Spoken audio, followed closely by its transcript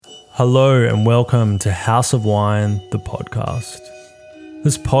Hello and welcome to House of Wine, the podcast.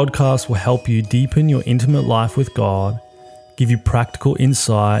 This podcast will help you deepen your intimate life with God, give you practical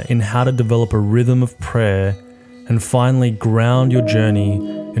insight in how to develop a rhythm of prayer, and finally ground your journey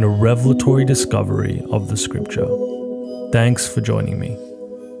in a revelatory discovery of the scripture. Thanks for joining me.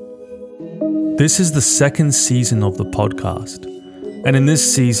 This is the second season of the podcast, and in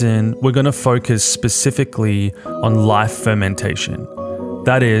this season, we're going to focus specifically on life fermentation.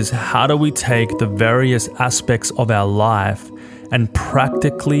 That is, how do we take the various aspects of our life and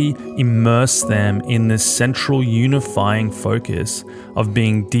practically immerse them in this central unifying focus of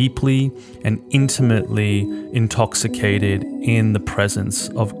being deeply and intimately intoxicated in the presence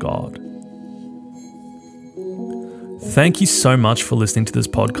of God. Thank you so much for listening to this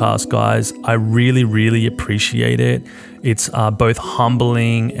podcast, guys. I really appreciate it. It's both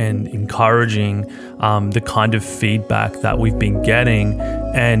humbling and encouraging, the kind of feedback that we've been getting.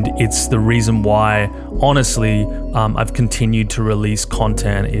 And it's the reason why, honestly, I've continued to release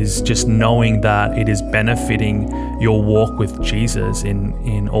content, is just knowing that it is benefiting your walk with Jesus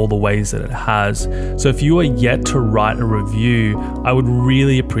in all the ways that it has. So if you are yet to write a review, I would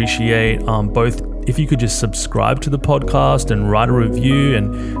really appreciate both if you could just subscribe to the podcast and write a review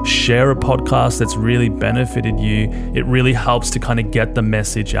and share a podcast that's really benefited you. It really helps to kind of get the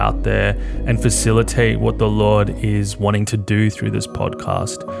message out there and facilitate what the Lord is wanting to do through this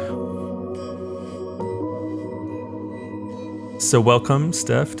podcast. So welcome,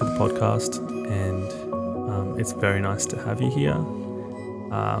 Steph, to the podcast, and it's very nice to have you here.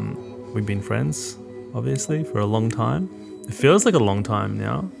 We've been friends, obviously, for a long time. It feels like a long time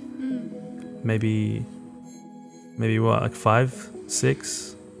now. Maybe what, like 5,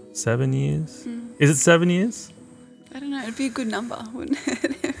 6, 7 years? Is it 7 years? I don't know. It'd be a good number, wouldn't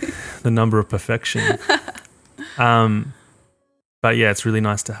it? The number of perfection. But yeah, it's really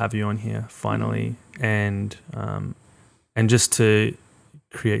nice to have you on here finally, and just to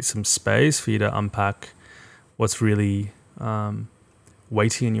create some space for you to unpack what's really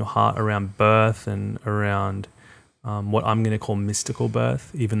weighty in your heart around birth and around what I'm going to call mystical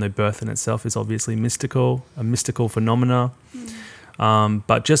birth, even though birth in itself is obviously mystical, a mystical phenomena.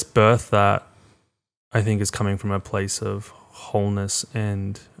 But just birth that I think is coming from a place of wholeness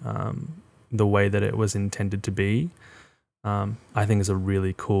and the way that it was intended to be, I think is a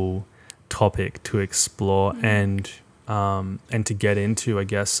really cool topic to explore and to get into, I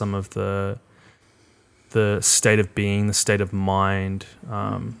guess, some of the state of being, the state of mind,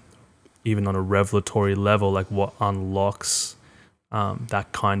 even on a revelatory level, like what unlocks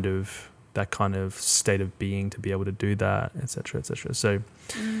that kind of state of being to be able to do that, etc., etc. So,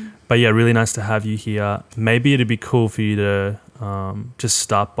 but yeah, really nice to have you here. Maybe it'd be cool for you to just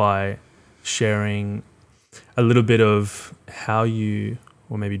start by sharing a little bit of how you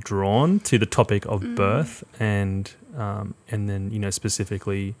were maybe drawn to the topic of birth, and then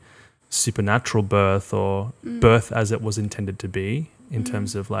specifically supernatural birth or birth as it was intended to be, in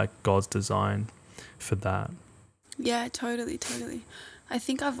terms of like God's design for that. Yeah, totally. I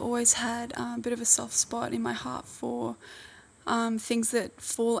think I've always had a bit of a soft spot in my heart for things that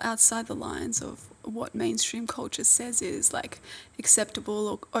fall outside the lines of what mainstream culture says is like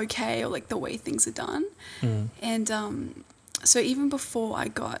acceptable or okay, or like the way things are done. And so even before I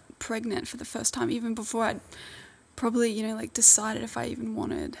got pregnant for the first time, even before I'd probably, decided if I even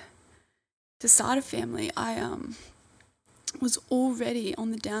wanted to start a family, I was already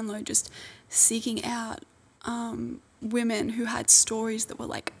on the down low just seeking out women who had stories that were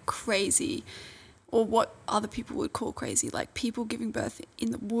like crazy, or what other people would call crazy, like people giving birth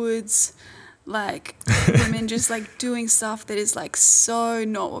in the woods, like women just like doing stuff that is like so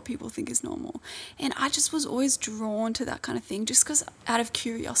not what people think is normal. And I just was always drawn to that kind of thing just because out of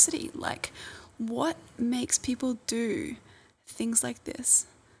curiosity, like what makes people do things like this?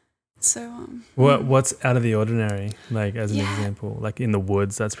 So what's out of the ordinary, like as an example, like in the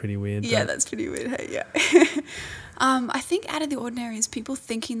woods? That's pretty weird. Yeah, that's pretty weird. Hey, yeah. I think out of the ordinary is people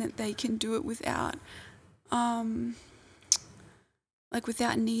thinking that they can do it without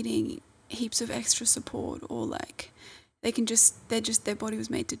without needing heaps of extra support, or like their body was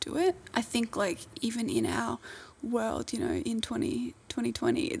made to do it. I think like even in our world, in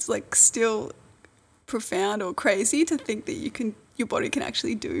 2020, it's like still profound or crazy to think that your body can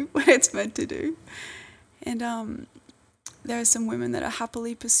actually do what it's meant to do. And there are some women that are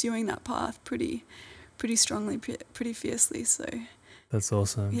happily pursuing that path pretty strongly, pretty fiercely. So that's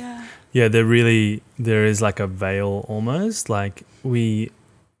awesome. Yeah, there is like a veil almost, like we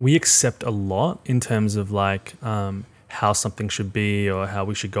accept a lot in terms of like how something should be or how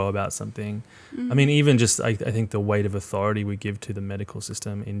we should go about something. I mean, even just I think the weight of authority we give to the medical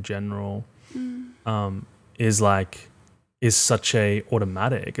system in general is such a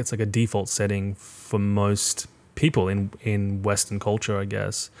automatic. It's like a default setting for most people in Western culture, I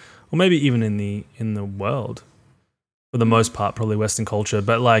guess, or maybe even in the world. For the most part, probably Western culture,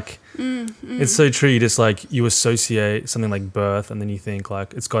 but like it's so true. You just like you associate something like birth, and then you think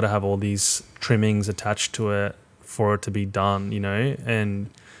like it's got to have all these trimmings attached to it for it to be done, you know. And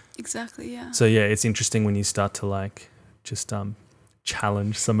Exactly. Yeah. so yeah, it's interesting when you start to like just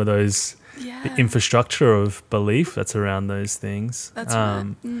challenge some of those Yeah. infrastructure of belief that's around those things. That's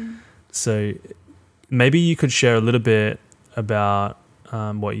right. So maybe you could share a little bit about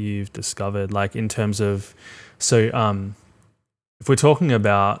what you've discovered, like in terms of. So if we're talking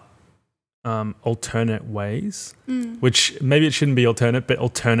about alternate ways, which maybe it shouldn't be alternate, but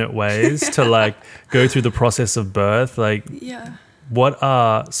alternate ways to like go through the process of birth, like Yeah. what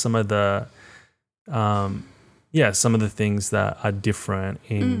are some of the some of the things that are different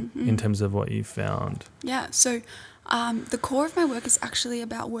in terms of what you found? Yeah. So the core of my work is actually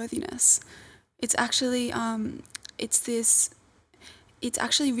about worthiness. It's actually it's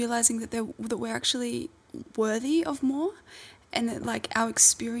actually realizing that we're actually worthy of more, and that like our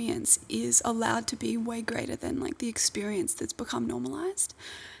experience is allowed to be way greater than like the experience that's become normalized.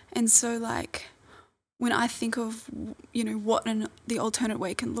 And so like when I think of, you know, what the alternate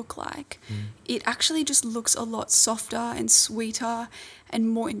way can look like, it actually just looks a lot softer and sweeter and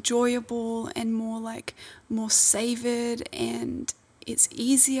more enjoyable and more savored, and it's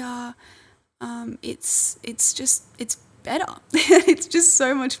easier. It's better. It's just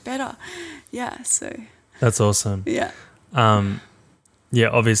so much better. Yeah. So. That's awesome. Yeah. Yeah,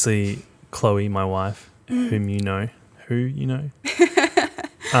 obviously Chloe, my wife, who you know.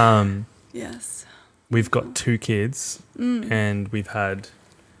 Yes. We've got 2 kids and we've had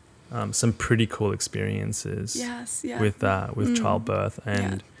some pretty cool experiences Yes. Yeah. with childbirth.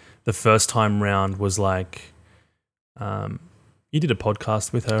 And the first time round was like, you did a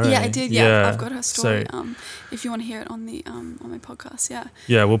podcast with her. Yeah, eh? I did. Yeah. I've got her story. So, If you want to hear it on the on my podcast, yeah.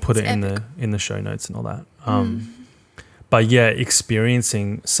 yeah, we'll put It's it epic. in the show notes and all that. But yeah,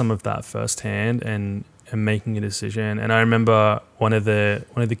 experiencing some of that firsthand and making a decision. And I remember one of the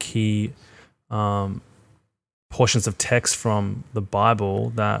key portions of text from the Bible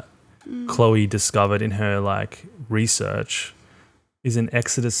that Chloe discovered in her like research is in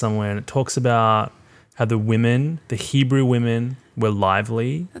Exodus somewhere, and it talks about how the Hebrew women were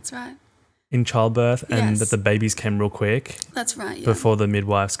lively That's right. in childbirth, and Yes. that the babies came real quick That's right. Yeah. before the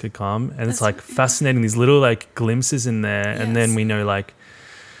midwives could come. And it's That's like right, yeah. fascinating, these little like glimpses in there. And then Yes. we know like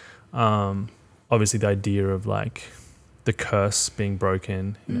obviously the idea of like the curse being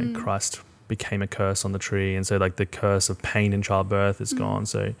broken, you know, Christ became a curse on the tree, and so like the curse of pain in childbirth is gone.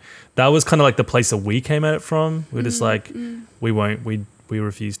 So that was kind of like the place that we came at it from. We're just like we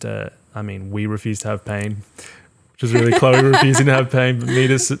refuse to have pain, which is really Chloe refusing to have pain, but me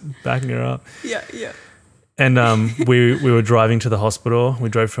just backing her up. Yeah. Yeah. And we were driving to the hospital. We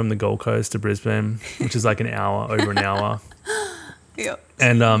drove from the Gold Coast to Brisbane, which is like over an hour. Yeah.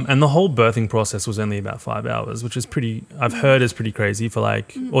 And the whole birthing process was only about 5 hours, which is I've heard is pretty crazy for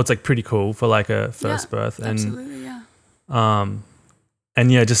like, or it's like pretty cool for like a first birth. And Absolutely. Yeah.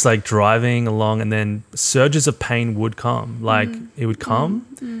 and yeah, just like driving along, and then surges of pain would come. Like it would come.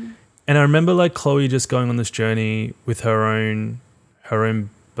 And I remember like Chloe just going on this journey with her own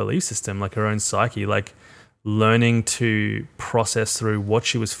belief system, like her own psyche, like learning to process through what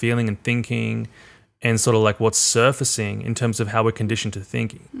she was feeling and thinking, and sort of like what's surfacing in terms of how we're conditioned to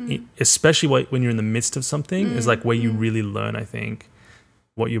think, especially when you're in the midst of something, is like where you really learn, I think,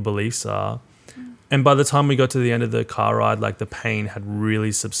 what your beliefs are. And by the time we got to the end of the car ride, like the pain had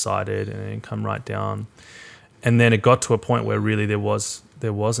really subsided and it had come right down. And then it got to a point where really there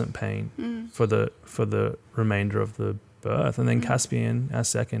wasn't pain for the remainder of the birth. And then Caspian, our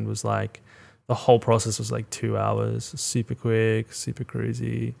second, was like, the whole process was like 2 hours, super quick, super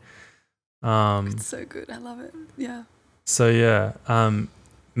cruisy. It's so good. I love it. Yeah. So yeah,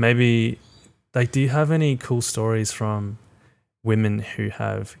 maybe like, do you have any cool stories from women who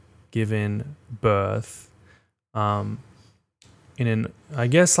have given birth in an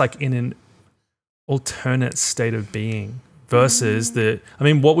alternate state of being versus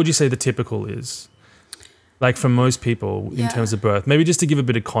what would you say the typical is? Like for most people in terms of birth, maybe just to give a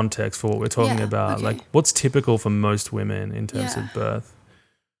bit of context for what we're talking about, okay. like what's typical for most women in terms of birth?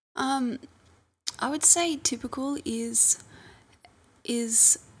 I would say typical is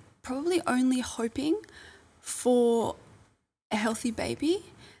probably only hoping for a healthy baby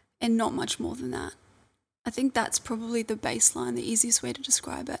and not much more than that. I think that's probably the baseline, the easiest way to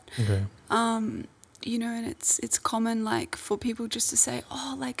describe it. Okay. You know, and it's common like for people just to say,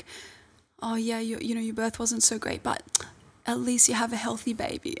 oh, like, oh yeah, your birth wasn't so great, but at least you have a healthy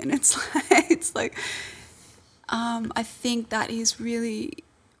baby. And it's like, I think that is really,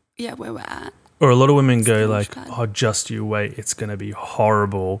 where we're at. Or a lot of women go pretty like, much that. oh, just you wait, it's going to be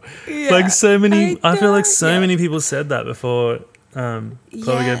horrible. Yeah, Like so many, I feel like know, so yeah. many people said that before Chloe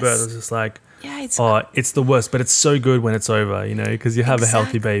gave birth. It was just like, Yeah, it's oh, it's the worst, but it's so good when it's over, you know, because you have a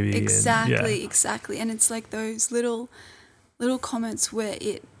healthy baby. Exactly. And it's like those little comments where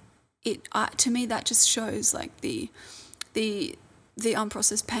it to me that just shows like the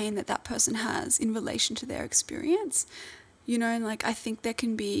unprocessed pain that person has in relation to their experience, you know. And like I think there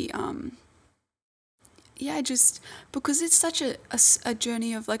can be just because it's such a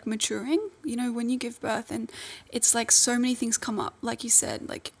journey of like maturing, you know, when you give birth, and it's like so many things come up, like you said,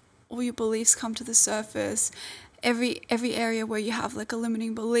 like all your beliefs come to the surface, every area where you have like a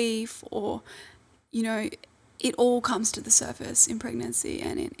limiting belief, or you know, it all comes to the surface in pregnancy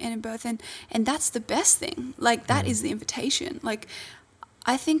and in birth, and that's the best thing. Like that is the invitation. Like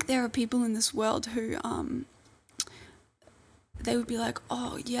I think there are people in this world who they would be like,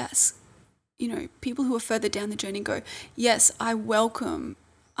 oh yes, you know, people who are further down the journey go, yes, I welcome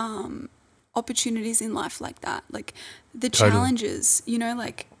opportunities in life like that, like the challenges, you know,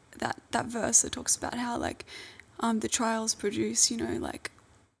 like that verse that talks about how like the trials produce, you know, like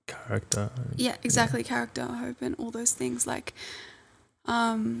character. Yeah, exactly. Character, hope, and all those things. Like,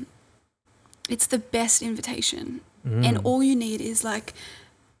 it's the best invitation, and all you need is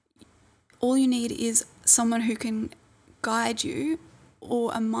someone who can guide you,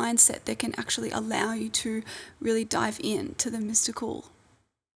 or a mindset that can actually allow you to really dive into the mystical,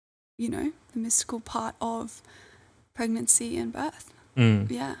 you know, the mystical part of pregnancy and birth.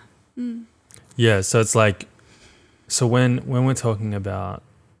 Yeah. Yeah. So it's like, so when we're talking about,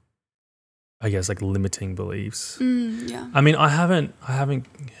 I guess, like limiting beliefs. Yeah. I mean, I haven't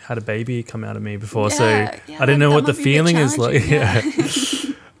had a baby come out of me before, so Yeah, I don't know what the feeling is like.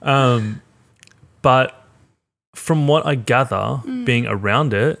 challenging, Yeah. But from what I gather, being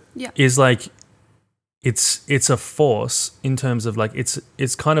around it is like it's a force in terms of like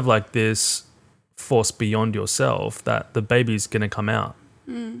it's kind of like this force beyond yourself that the baby's gonna come out.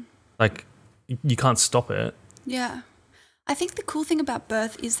 Like you can't stop it. Yeah. I think the cool thing about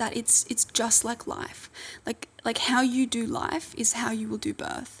birth is that it's just like life. Like how you do life is how you will do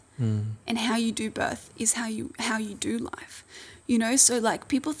birth. And how you do birth is how you do life. You know, so like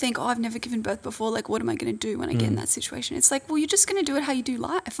people think, oh, I've never given birth before, like what am I going to do when I get in that situation? It's like, well, you're just going to do it how you do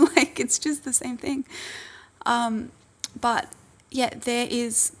life. Like it's just the same thing. But yeah,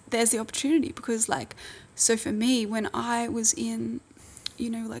 there's the opportunity, because like, so for me, when I was in, you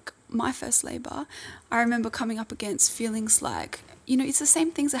know, like my first labor, I remember coming up against feelings like, you know, it's the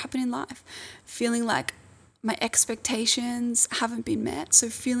same things that happen in life. Feeling like my expectations haven't been met. So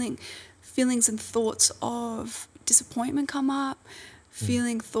feelings and thoughts of disappointment come up,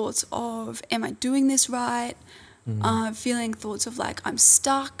 feeling thoughts of, am I doing this right? Feeling thoughts of like, I'm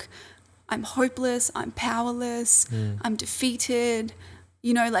stuck, I'm hopeless, I'm powerless, I'm defeated.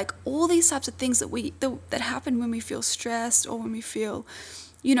 You know, like all these types of things that happen when we feel stressed, or when we feel,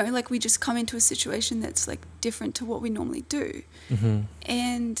 you know, like we just come into a situation that's like different to what we normally do.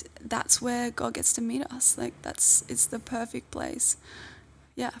 And that's where God gets to meet us. Like it's the perfect place.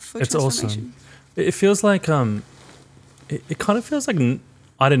 Yeah, for transformation. Awesome. It feels like it kind of feels like,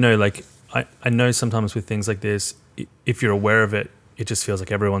 I don't know, like I know sometimes with things like this, if you're aware of it, it just feels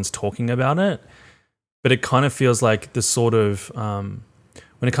like everyone's talking about it. But it kind of feels like the sort of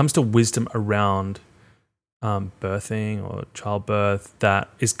when it comes to wisdom around birthing or childbirth, that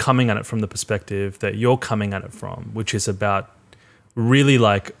is coming at it from the perspective that you're coming at it from, which is about really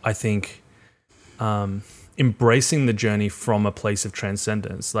like, I think, embracing the journey from a place of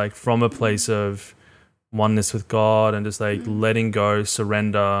transcendence, like from a place of oneness with God, and just like letting go,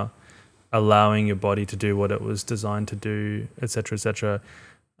 surrender, allowing your body to do what it was designed to do, etc., etc.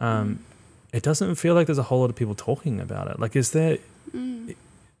 It doesn't feel like there's a whole lot of people talking about it. Like, is there?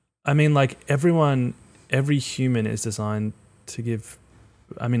 I mean, like every human is designed to give.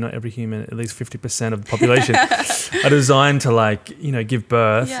 I mean, not every human, at least 50% of the population are designed to, like, you know, give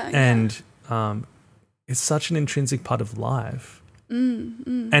birth, and it's such an intrinsic part of life.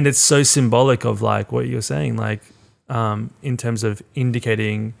 And it's so symbolic of like what you're saying, like in terms of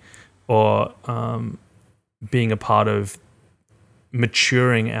indicating or being a part of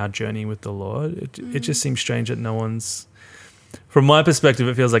maturing our journey with the Lord. It just seems strange that no one's, from my perspective,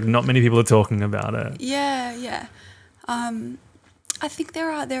 it feels like not many people are talking about it. Yeah. I think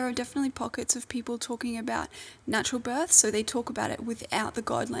there are definitely pockets of people talking about natural birth, so they talk about it without the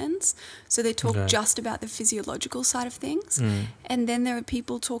God lens. So they talk Okay. just about the physiological side of things, Mm. and then there are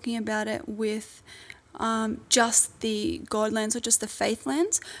people talking about it with just the God lens or just the faith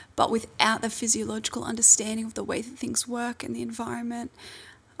lens, but without the physiological understanding of the way that things work and the environment.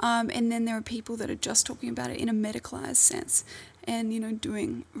 And then there are people that are just talking about it in a medicalized sense, and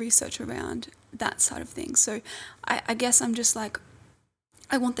doing research around that side of things. So I guess I'm just like,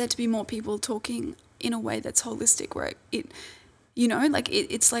 I want there to be more people talking in a way that's holistic, where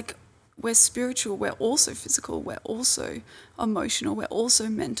it's like we're spiritual, we're also physical, we're also emotional, we're also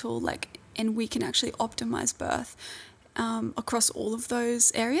mental, like, and we can actually optimize birth across all of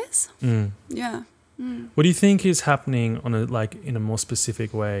those areas. Mm. Yeah. What do you think is happening on in a more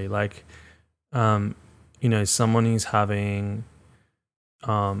specific way? Like, someone who's having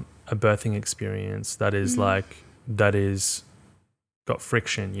a birthing experience that is that is got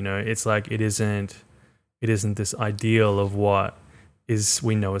friction. It's like it isn't this ideal of what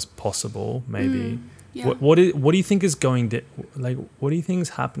we know is possible. Maybe. Yeah. What do you think is going to what do you think is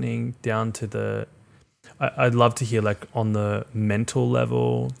happening down to the? I'd love to hear like on the mental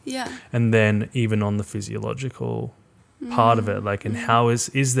level, Yeah. and then even on the physiological part of it, like, and how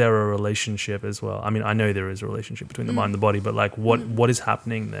is there a relationship as well? I mean, I know there is a relationship between the mind and the body, but like what is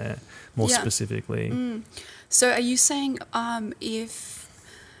happening there more specifically? So are you saying if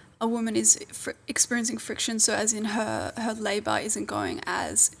a woman is experiencing friction, so as in her labor isn't going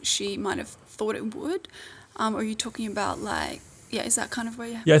as she might have thought it would, or are you talking about like, yeah, is that kind of where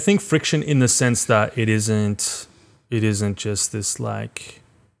you... Yeah, I think friction in the sense that it isn't just this, like,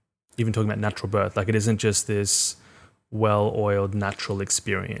 even talking about natural birth, like it isn't just this well-oiled natural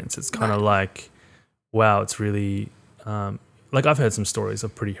experience. It's kind of like, wow, it's really like I've heard some stories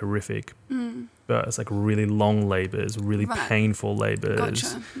of pretty horrific births, like really long labors, really painful labors,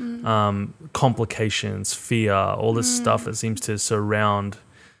 Gotcha. Complications, fear, all this stuff that seems to surround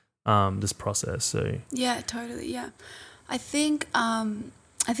this process. So yeah, totally. Yeah, I think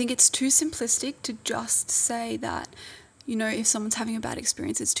it's too simplistic to just say that, if someone's having a bad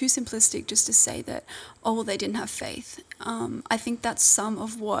experience, it's too simplistic just to say that, oh, well, they didn't have faith. I think that's some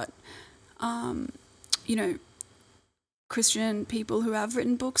of what, Christian people who have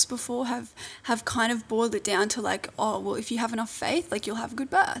written books before have kind of boiled it down to like, oh, well, if you have enough faith, like you'll have a good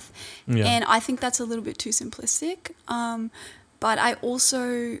birth. Yeah. And I think that's a little bit too simplistic. But I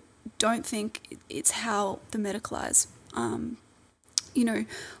also don't think it's how the medicalized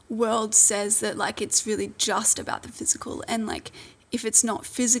world says that, like, it's really just about the physical, and like if it's not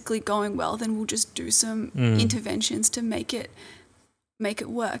physically going well, then we'll just do some interventions to make it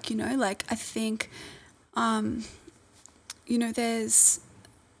work. Like I think there's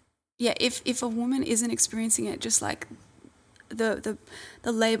if a woman isn't experiencing it just like the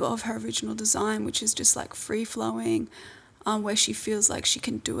labor of her original design, which is just like free flowing, where she feels like she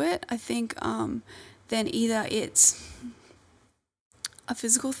can do it, I think then either it's a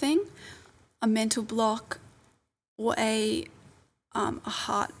physical thing, a mental block, or a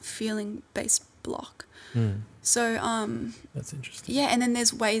heart feeling based block. So that's interesting. yeah, and then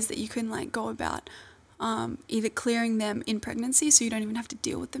there's ways that you can like go about either clearing them in pregnancy, so you don't even have to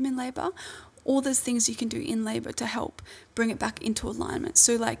deal with them in labor, or there's things you can do in labor to help bring it back into alignment.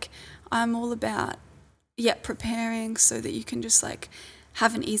 So like I'm all about preparing so that you can just like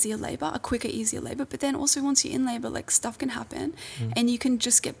have an easier labor, a quicker, easier labor. But then also once you're in labor, like stuff can happen and you can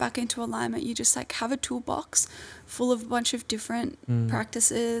just get back into alignment. You just like have a toolbox full of a bunch of different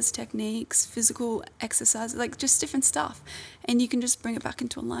practices, techniques, physical exercises, like just different stuff. And you can just bring it back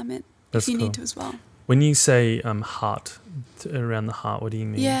into alignment if you need to as well. When you say heart, around the heart, what do you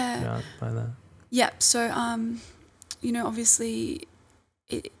mean by that? Yeah, so, obviously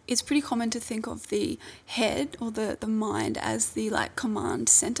it's pretty common to think of the head or the mind as the like command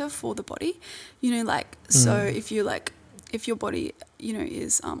center for the body, so if your body,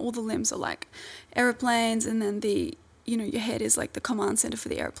 is all the limbs are like airplanes, and then your head is like the command center for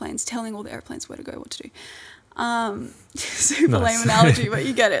the airplanes, telling all the airplanes where to go, what to do. Super lame analogy, but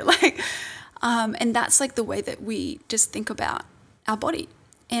you get it. Like, and that's like the way that we just think about our body.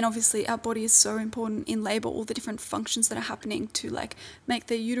 And obviously our body is so important in labor, all the different functions that are happening to like make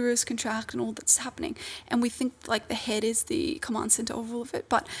the uterus contract and all that's happening. And we think like the head is the command center of all of it.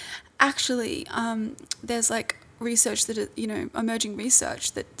 But actually there's like research that, emerging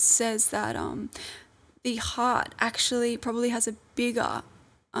research that says that the heart actually probably has a bigger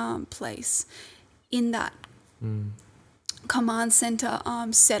place in that command center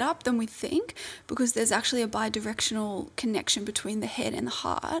setup than we think, because there's actually a bidirectional connection between the head and the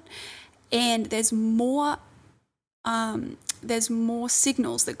heart, and there's more there's more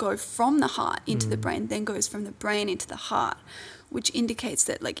signals that go from the heart into the brain than goes from the brain into the heart, which indicates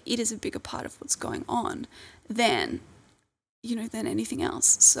that like it is a bigger part of what's going on than than anything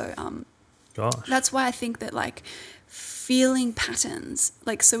else. So Gosh. that's why I think that like feeling patterns,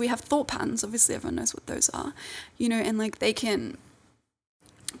 like, so we have thought patterns, obviously everyone knows what those are, and like they can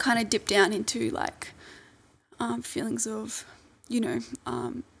kind of dip down into like feelings of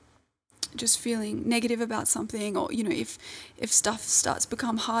just feeling negative about something, or if stuff starts to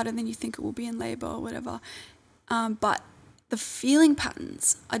become harder than you think it will be in labor or whatever, but the feeling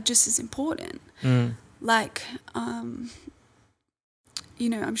patterns are just as important. Like I'm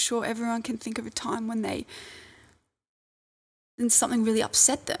sure everyone can think of a time when something really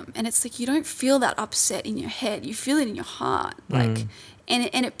upset them, and it's like you don't feel that upset in your head, you feel it in your heart, like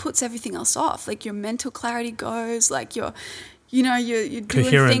and it puts everything else off, like your mental clarity goes, like you're doing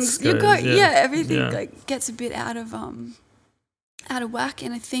Coherence things goes, everything like gets a bit out of whack.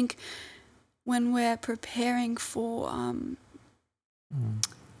 And I think when we're preparing for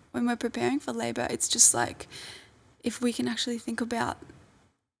labor, it's just like if we can actually think about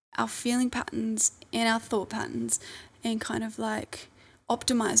our feeling patterns and our thought patterns and kind of like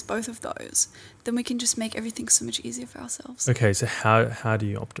optimize both of those, then we can just make everything so much easier for ourselves. Okay, so how do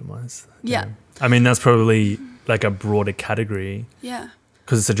you optimize? Yeah. I mean, that's probably like a broader category. Yeah.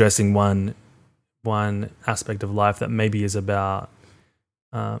 Because it's addressing one aspect of life that maybe is about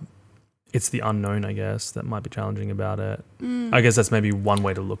it's the unknown, I guess, that might be challenging about it. I guess that's maybe one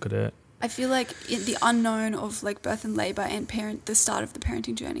way to look at it. I feel like the unknown of like birth and labor and the start of the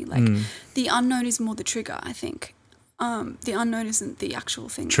parenting journey, like the unknown is more the trigger, I think. The unknown isn't the actual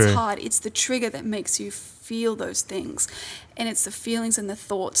thing that's hard. It's the trigger that makes you feel those things. And it's the feelings and the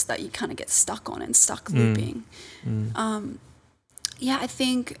thoughts that you kind of get stuck on and stuck looping. I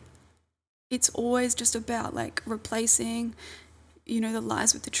think it's always just about like replacing, the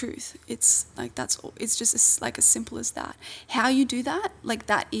lies with the truth. It's like it's just like as simple as that. How you do that, like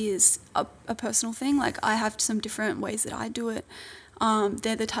that is a personal thing. Like I have some different ways that I do it.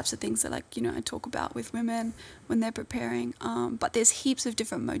 They're the types of things that I talk about with women when they're preparing. But there's heaps of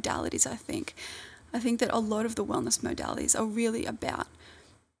different modalities, I think. I think that a lot of the wellness modalities are really about,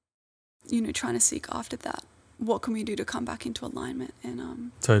 trying to seek after that. What can we do to come back into alignment?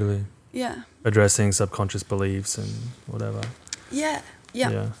 And totally. Yeah. Addressing subconscious beliefs and whatever. Yeah.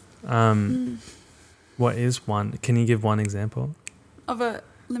 What is one? Can you give one example? Of a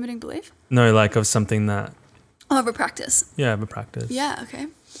limiting belief? No, like of something that... Oh, of a practice. Yeah, of a practice. Yeah, okay.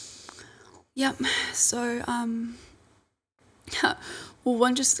 Yep. So, well,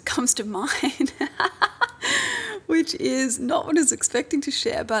 one just comes to mind, which is not what I was expecting to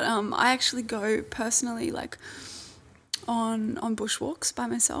share, but I actually go personally like on bushwalks by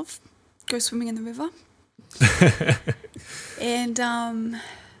myself, go swimming in the river. And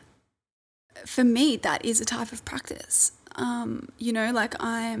for me, that is a type of practice. Like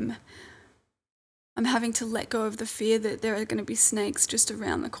I'm having to let go of the fear that there are going to be snakes just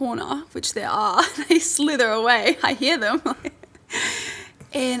around the corner, which there are. They slither away. I hear them.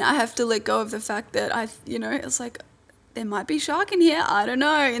 And I have to let go of the fact that it's like, there might be shark in here. I don't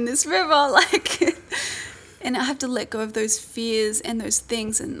know, in this river. Like, and I have to let go of those fears and those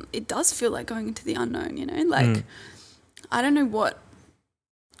things. And it does feel like going into the unknown, like I don't know what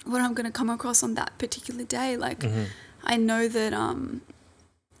I'm going to come across on that particular day. Like, I know that,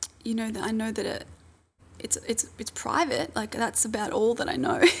 it's private. Like, that's about all that I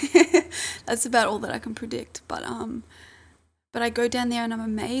know. That's about all that I can predict. But I go down there and I'm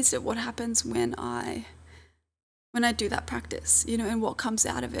amazed at what happens when I do that practice, and what comes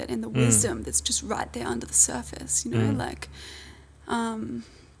out of it, and the wisdom that's just right there under the surface, like, and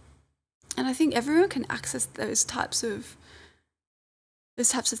I think everyone can access those types of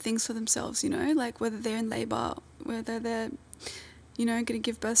things for themselves, like whether they're in labor, whether they're, going to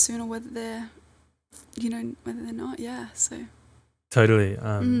give birth soon, or whether they're, whether they're not. Yeah. So. Totally.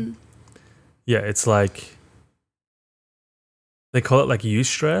 Yeah. It's like, they call it like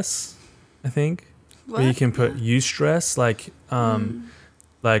eustress, I think. What? Where you can put eustress, like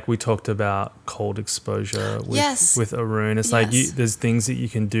like we talked about cold exposure with Arun. It's like there's things that you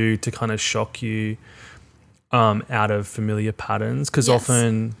can do to kind of shock you out of familiar patterns, because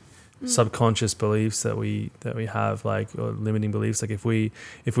often subconscious beliefs that we have, like, or limiting beliefs, like if we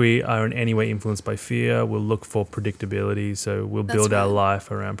are in any way influenced by fear, we'll look for predictability, so we'll build our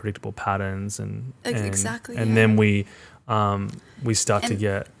life around predictable patterns, and then we start to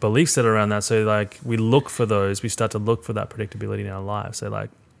get beliefs that are around that. So like we start to look for that predictability in our lives. So like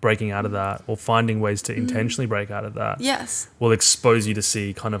breaking out of that or finding ways to intentionally break out of that Yes, will expose you to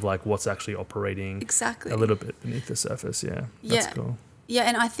see kind of like what's actually operating exactly. a little bit beneath the surface. Yeah, that's cool. Yeah,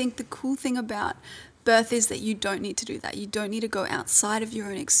 and I think the cool thing about birth is that you don't need to do that. You don't need to go outside of your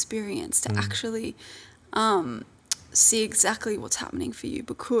own experience to actually see exactly what's happening for you,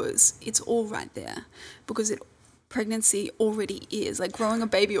 because it's all right there. Because pregnancy already is, like, growing a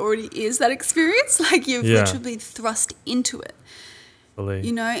baby already is that experience. Like, you've literally been thrust into it.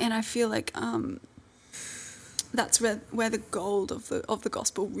 You know, and I feel like that's where the gold of the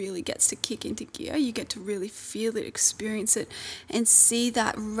gospel really gets to kick into gear. You get to really feel it, experience it, and see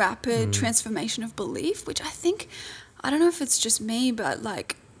that rapid transformation of belief, which I don't know if it's just me, but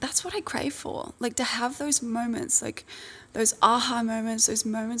like that's what I crave for. Like, to have those moments, like those aha moments, those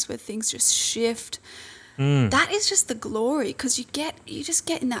moments where things just shift. That is just the glory, because you just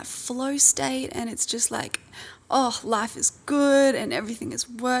get in that flow state, and it's just like, oh, life is good and everything is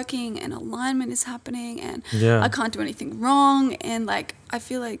working and alignment is happening and I can't do anything wrong, and like I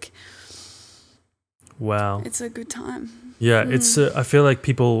feel like it's a good time. Yeah, I feel like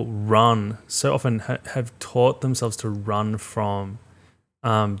people run so often have taught themselves to run from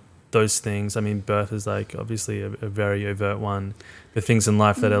those things. I mean, birth is like obviously a very overt one. The things in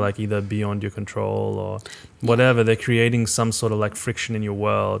life that are like either beyond your control or whatever, they're creating some sort of like friction in your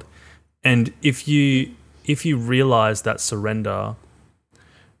world. And if you realize that surrender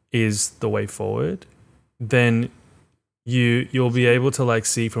is the way forward, then you'll be able to like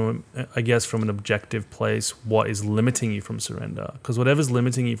see from an objective place what is limiting you from surrender. Because whatever's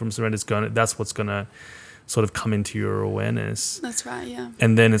limiting you from surrender that's what's gonna sort of come into your awareness. That's right, yeah.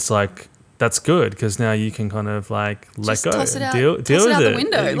 And then it's like, that's good, because now you can kind of like let go, toss it out, deal with it out the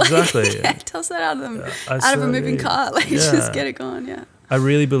window. Exactly. Like, toss it out of a moving car. Like, just get it going. Yeah. I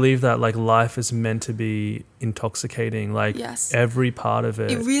really believe that like life is meant to be intoxicating, like every part of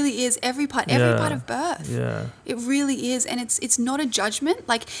it. It really is, every part of birth. Yeah. It really is, and it's not a judgment.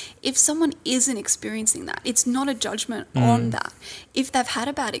 Like, if someone isn't experiencing that, it's not a judgment on that. If they've had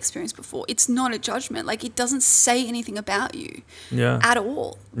a bad experience before, it's not a judgment. Like, it doesn't say anything about you at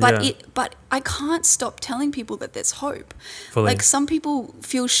all. But I can't stop telling people that there's hope. Fully. Like, some people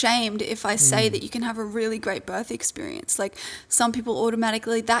feel shamed if I say that you can have a really great birth experience. Like, some people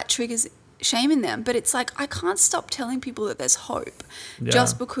automatically that triggers shame in them, but it's like I can't stop telling people that there's hope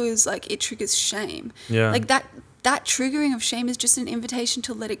just because like it triggers shame. Like that triggering of shame is just an invitation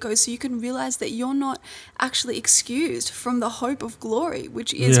to let it go, so you can realize that you're not actually excused from the hope of glory,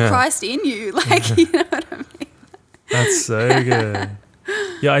 which is Christ in you. Like, you know what I mean? That's so good.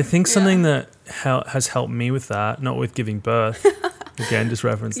 Yeah, I think something that has helped me with that, not with giving birth, again, just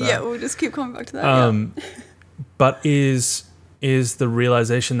reference that. Yeah, we'll just keep coming back to that. But is the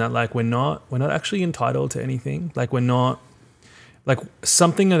realization that like we're not actually entitled to anything. Like, we're not, like,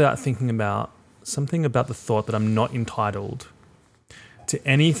 something about the thought that I'm not entitled to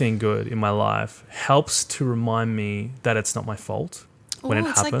anything good in my life helps to remind me that it's not my fault when it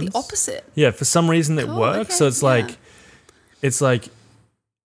happens. It's like the opposite. Yeah, for some reason it works. Okay. So it's like,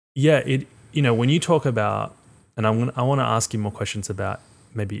 it, you know, when you talk about, and I want to ask you more questions about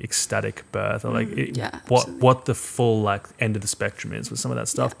maybe ecstatic birth or like what the full like end of the spectrum is with some of that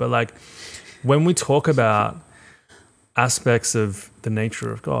stuff. But like when we talk about aspects of the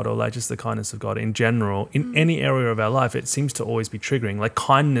nature of God or like just the kindness of God in general, in any area of our life, it seems to always be triggering. Like,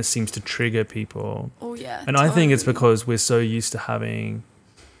 kindness seems to trigger people. Oh yeah. And I think it's because we're so used to having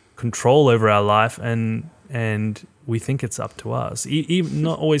control over our life and we think it's up to us, even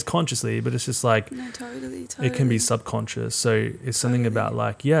not always consciously, but it's just like totally. It can be subconscious. So it's something about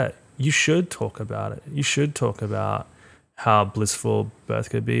like, you should talk about it. You should talk about how blissful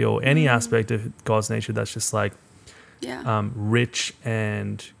birth could be, or any aspect of God's nature that's just like rich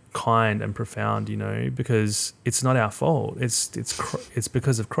and kind and profound, you know, because it's not our fault. It's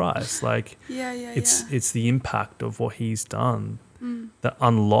because of Christ. Like it's the impact of what He's done that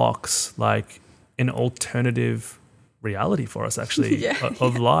unlocks like an alternative reality for us, actually,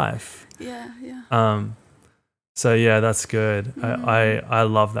 of life. So that's good. I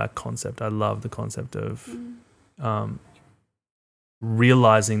love that concept. I love the concept of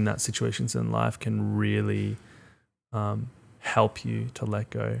realizing that situations in life can really help you to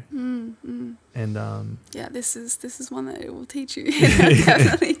let go. And this is one that it will teach you.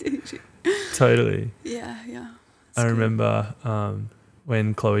 Definitely teach you. Totally. I Good. remember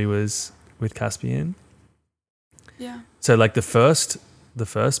when Chloe was with Caspian. So like the first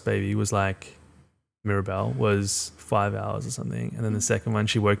baby was like, Mirabelle was 5 hours or something, and then the second one,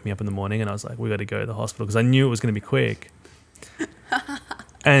 she woke me up in the morning, and I was like, we got to go to the hospital, because I knew it was going to be quick.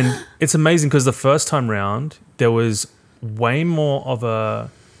 And it's amazing because the first time round there was way more of a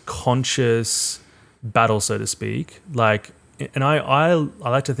conscious battle, so to speak. Like, and I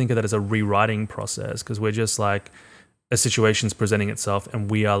like to think of that as a rewriting process, because we're just like, a situation's presenting itself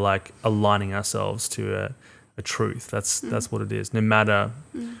and we are like aligning ourselves to a truth. That's what it is, no matter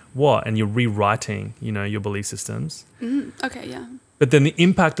what. And you're rewriting, your belief systems. Okay, yeah. But then the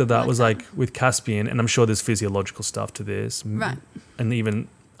impact of that like was that. like with Caspian, and I'm sure there's physiological stuff to this, Right. and even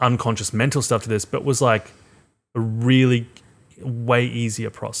unconscious mental stuff to this, but was like a really way easier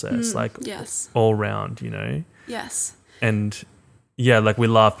process, like Yes. all round, Yes. And yeah, like we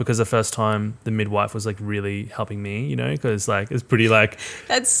laughed because the first time the midwife was like really helping me, because like it's pretty like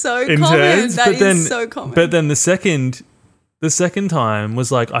That's so intense. common. That but then, is so common. But then the second time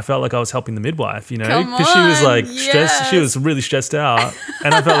was like I felt like I was helping the midwife, Come because she was on, like stressed. She was really stressed out,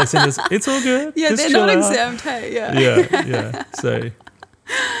 and I felt like saying, "It's all good. yeah, just they're chill not out." exempt. Hey, yeah. Yeah. So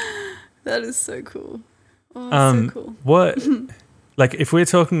That is so cool. Oh, so cool. what, like, if we're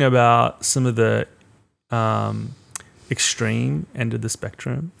talking about some of the extreme end of the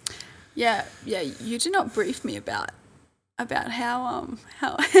spectrum. Yeah. You did not brief me about how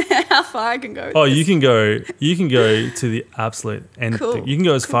how far I can go. With Oh, this. you can go to the absolute end. Cool. You can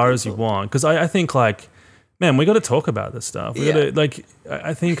go as Cool, far cool, as you cool. want, because I think like, man, we got to talk about this stuff. We got to like.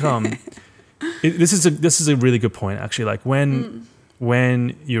 I think this is a really good point actually. Like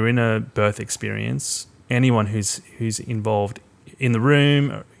when you're in a birth experience, anyone who's involved in the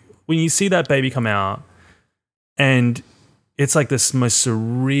room, when you see that baby come out, and it's like this most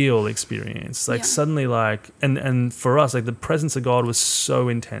surreal experience. Like suddenly, like, and for us, like the presence of God was so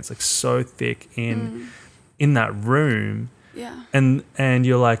intense, like so thick in that room. Yeah. And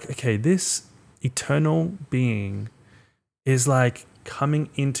you're like, okay, this eternal being is like coming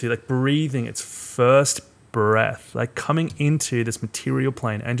into, like breathing its first breath, like coming into this material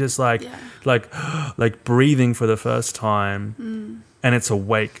plane and just like, like breathing for the first time, and it's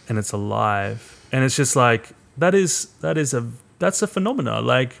awake and it's alive, and it's just like that's a phenomena.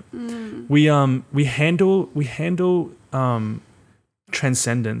 Like we handle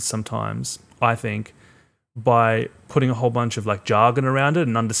transcendence sometimes, I think, by putting a whole bunch of like jargon around it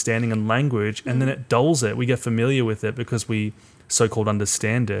and understanding and language, and then it dulls it. We get familiar with it because we so-called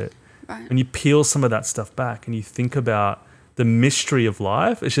understand it. Right. And you peel some of that stuff back and you think about the mystery of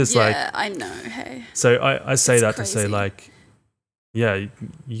life. It's just like, I know. Hey. so I say It's that crazy. to say like, yeah,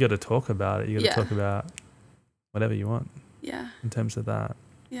 you got to talk about it. You got to talk about whatever you want Yeah. in terms of that.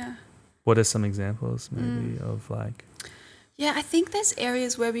 Yeah. What are some examples maybe of like? Yeah, I think there's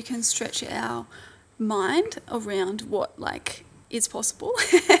areas where we can stretch our mind around what like is possible.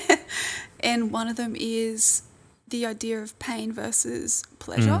 And one of them is the idea of pain versus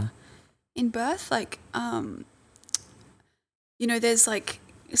pleasure in birth. Like, there's like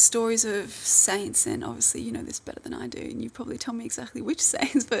stories of saints, and obviously you know this better than I do, and you probably tell me exactly which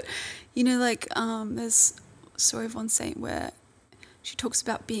saints, but there's a story of one saint where she talks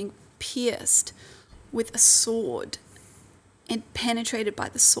about being pierced with a sword and penetrated by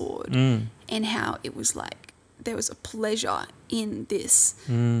the sword, and how it was like there was a pleasure in this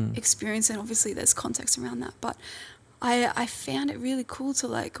experience, and obviously there's context around that, but I found it really cool to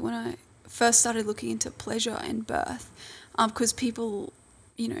like when I first started looking into pleasure and birth, because people,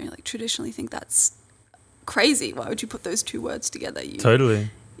 like traditionally think that's crazy. Why would you put those two words together? Totally.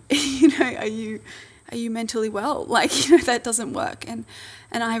 Are you mentally well? Like, that doesn't work. And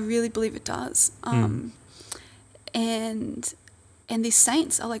I really believe it does. And these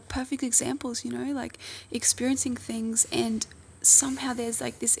saints are like perfect examples, like experiencing things, and somehow there's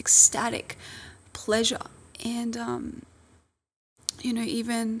like this ecstatic pleasure. And,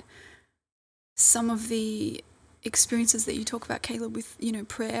 even some of the experiences that you talk about, Caleb, with,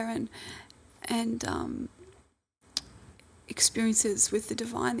 prayer and experiences with the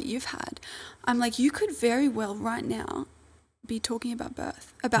divine that you've had, I'm like, you could very well right now be talking about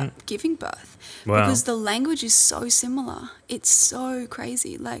birth, about giving birth. Wow. Because the language is so similar. It's so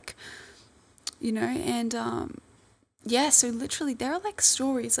crazy. Like, and so literally there are like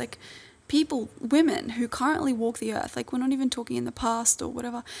stories, like people, women who currently walk the earth, like we're not even talking in the past or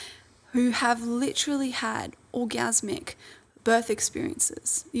whatever, who have literally had orgasmic birth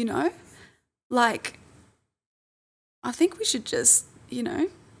experiences, Like, I think we should just,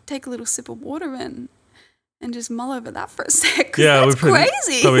 take a little sip of water and just mull over that for a sec. Yeah, that's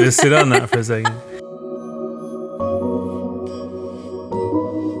crazy. Probably just sit on that for a second.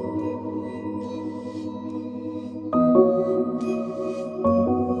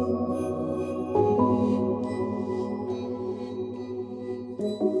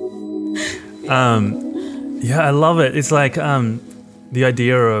 Yeah, I love it. It's like the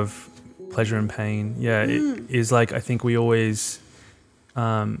idea of pleasure and pain. Yeah, it is like, I think we always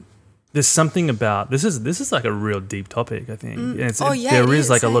there's something about this is like a real deep topic, I think. And It is is,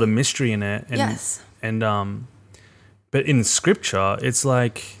 like a lot of hey? mystery in it. And, Yes. And but in scripture, it's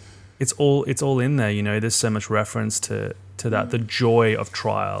like it's all in there. You know, there's so much reference to that, the joy of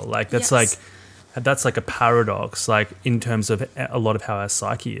trial. Like that's Yes. like a paradox. Like in terms of a lot of how our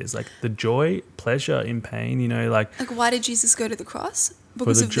psyche is, like the joy, pleasure in pain. You know, like Like, why did Jesus go to the cross?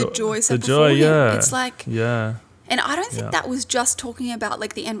 Because of the joy the set joy. before him. Yeah, It's like, yeah, and I don't think Yeah. that was just talking about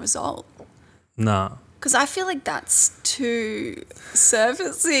like the end result. nah. Because I feel like that's too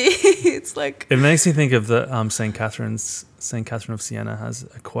surfacey. It's like, It makes me think of the Saint Catherine of Siena has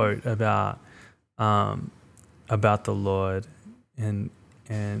a quote about the Lord, and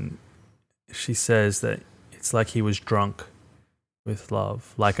she says that it's like he was drunk with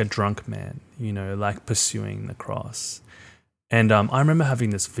love, like a drunk man, you know, like pursuing the cross. And I remember having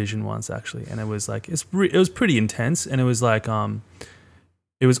this vision once actually, and it was like it was pretty intense, and it was like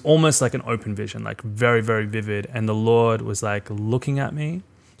it was almost like an open vision, like very, very vivid. And the Lord was like looking at me,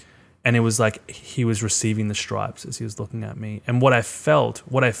 and it was like he was receiving the stripes as he was looking at me. And what I felt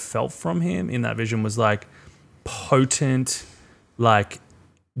from him in that vision was like potent, like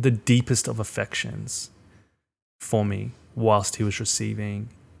the deepest of affections for me whilst he was receiving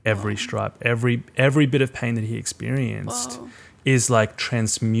every stripe, every bit of pain that he experienced whoa. is like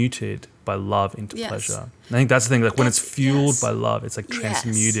transmuted by love into Yes. pleasure. I think that's the thing. Like when it's That's- fueled yes. by love, it's like Yes.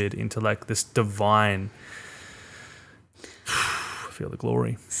 transmuted into like this divine. Feel the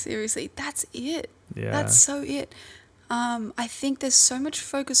glory. Seriously, that's it. Yeah. That's so it. I think there's so much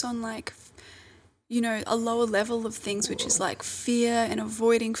focus on like, you know, a lower level of things, which is like fear and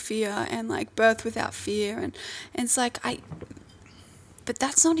avoiding fear and like birth without fear. And it's like, but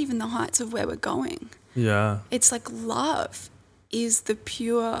that's not even the heights of where we're going. Yeah. It's like love is the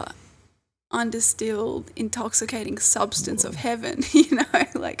pure, undistilled, intoxicating substance of heaven, you know,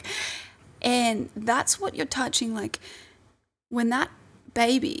 like, and that's what you're touching. Like when that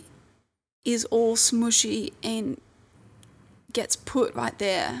baby is all smushy and gets put right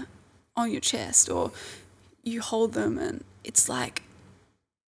there on your chest, or you hold them and it's like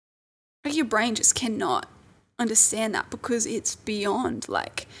your brain just cannot understand that because it's beyond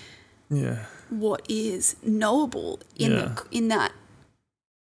like Yeah. what is knowable in Yeah. in that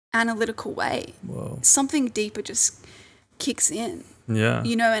analytical way. Whoa. Something deeper just kicks in, Yeah.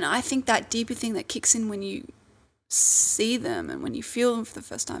 you know, and I think that deeper thing that kicks in when you see them and when you feel them for the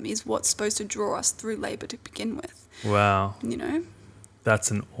first time is what's supposed to draw us through labor to begin with, Wow. you know?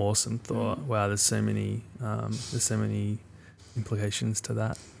 That's an awesome thought. Wow. There's so many implications to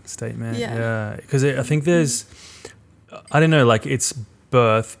that statement. Yeah. Yeah. Because I think there's, I don't know, like it's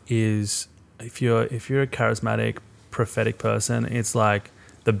birth is, if you're a charismatic prophetic person, it's like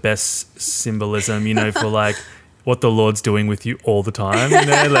the best symbolism, you know, for like what the Lord's doing with you all the time. You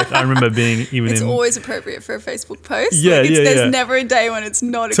know, like I remember being even It's in always appropriate for a Facebook post. Yeah, like yeah, there's yeah. never a day when it's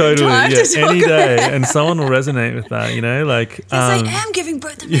not a totally, good time yeah, to talk any about day, it. and someone will resonate with that. You know, like Yes, I am giving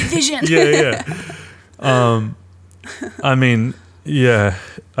birth to my vision. yeah. I mean, yeah.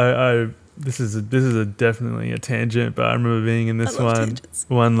 I this is a definitely a tangent, but I remember being in this I love tangents.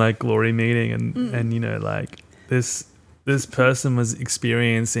 one like glory meeting, and you know, like this person was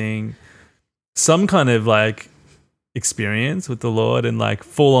experiencing some kind of like experience with the Lord and like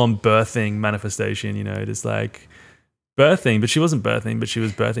full on birthing manifestation. You know, just like birthing, but she wasn't birthing, but she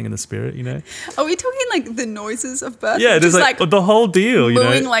was birthing in the spirit. You know. Are we talking like the noises of birth? Yeah, there's just like the whole deal, you know.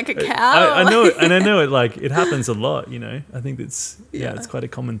 mooing like a cow. I know it, and I know it. Like it happens a lot, you know. I think it's Yeah. it's quite a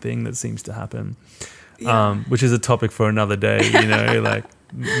common thing that seems to happen, Yeah. which is a topic for another day, you know, like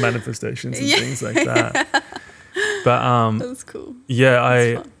manifestations and Yeah. things like that. But That's cool. yeah,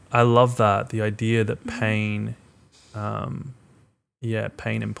 That's fun. I love that, the idea that pain,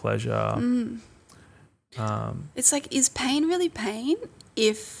 pain and pleasure. It's like, is pain really pain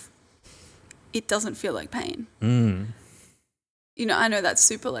if it doesn't feel like pain? You know, I know that's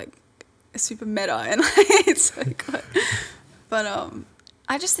super meta and like, it's so good. But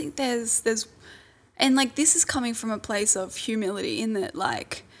I just think there's and like this is coming from a place of humility in that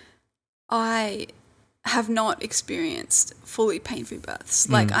like I have not experienced fully pain-free births.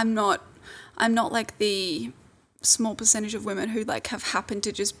 Like I'm not like the small percentage of women who like have happened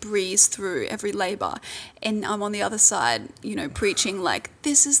to just breeze through every labor, and I'm on the other side, you know, preaching like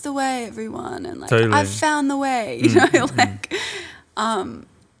this is the way, everyone, and like Totally. I've found the way, you know, like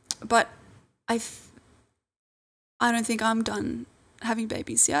but I don't think I'm done having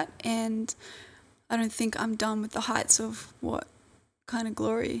babies yet, and I don't think I'm done with the heights of what kind of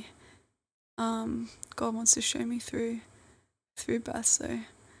glory God wants to show me through birth. So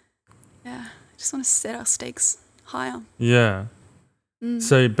yeah, I just want to set our stakes higher. Yeah,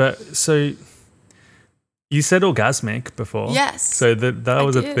 So you said orgasmic before. Yes. So that I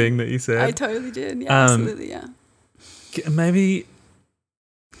was a did. thing that you said. I totally did. Yeah, absolutely. Yeah. Maybe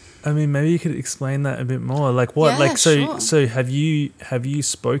you could explain that a bit more. Like what? Yeah, Like sure. so have you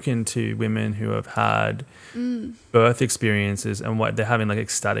spoken to women who have had birth experiences and what they're having, like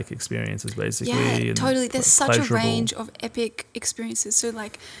ecstatic experiences basically? Yeah, and totally. There's such pleasurable. a range of epic experiences. So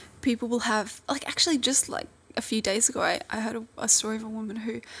like people will have, like, actually just like a few days ago I heard a story of a woman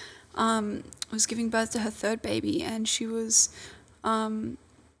who was giving birth to her third baby, and she was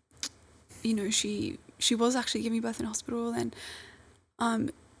she was actually giving birth in hospital, and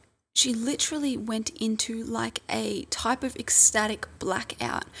she literally went into like a type of ecstatic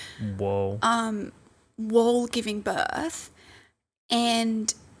blackout Whoa. while giving birth,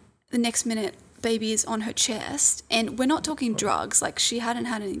 and the next minute baby is on her chest, and we're not talking drugs, like she hadn't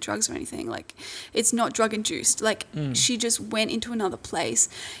had any drugs or anything, like it's not drug induced, like she just went into another place,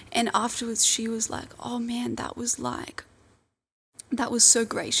 and afterwards she was like, oh man, that was so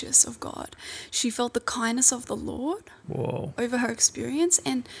gracious of God. She felt the kindness of the Lord Whoa. over her experience.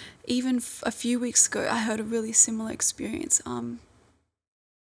 And even a few weeks ago I heard a really similar experience.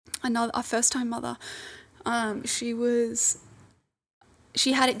 A first time mother,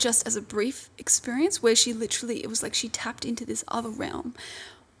 she had it just as a brief experience where it was like she tapped into this other realm.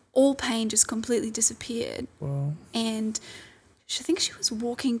 All pain just completely disappeared. Whoa. And I think she was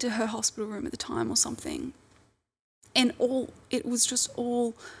walking to her hospital room at the time or something. And it was just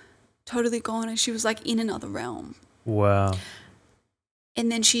all totally gone, and she was like in another realm. Wow.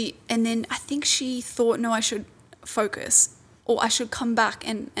 And then I think she thought, no, I should focus, or I should come back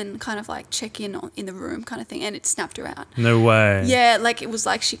and kind of like check in the room kind of thing, and it snapped her out. No way. Yeah, like it was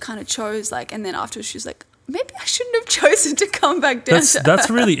like she kind of chose, like, and then afterwards she was like, maybe I shouldn't have chosen to come back down to That's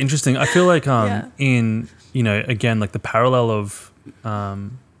really interesting. I feel like Yeah. in, again, like the parallel of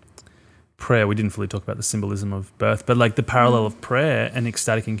prayer, we didn't fully talk about the symbolism of birth, but like the parallel of prayer and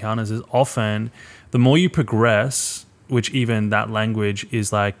ecstatic encounters is often the more you progress, which even that language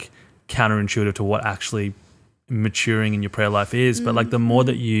is like counterintuitive to what actually maturing in your prayer life is, but like the more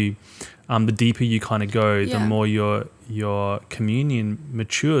that you the deeper you kind of go, the Yeah. more your communion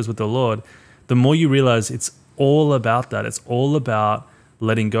matures with the Lord, the more you realize it's all about that. It's all about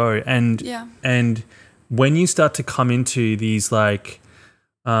letting go. And Yeah. and when you start to come into these like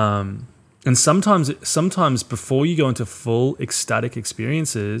and sometimes before you go into full ecstatic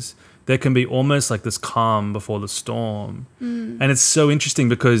experiences, there can be almost like this calm before the storm. And it's so interesting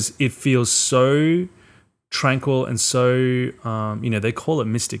because it feels so tranquil and so, they call it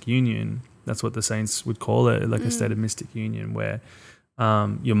mystic union. That's what the saints would call it, like a state of mystic union where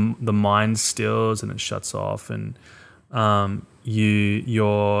the mind stills and it shuts off, and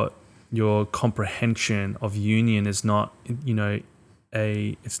your comprehension of union is not,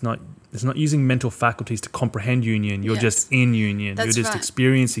 it's not using mental faculties to comprehend union. You're Yes. just in union. That's You're just right.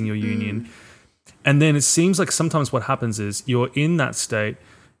 experiencing your union. And then it seems like sometimes what happens is you're in that state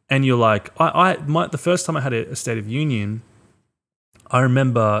and you're like, the first time I had a state of union, I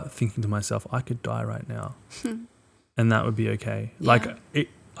remember thinking to myself, I could die right now and that would be okay. Yeah. Like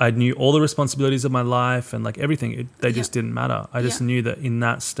I knew all the responsibilities of my life and like everything, they just didn't matter. I just knew that in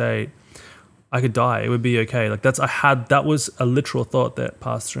that state, I could die. It would be okay. Like that was a literal thought that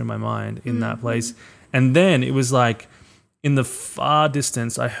passed through my mind in that place. And then it was like in the far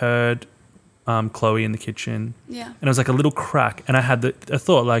distance, I heard Chloe in the kitchen. Yeah. And it was like a little crack. And I had a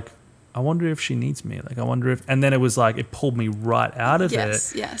thought like, I wonder if she needs me. Like, I wonder if, and then it was like, it pulled me right out of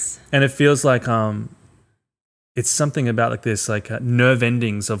it. Yes. And it feels like it's something about like this, like nerve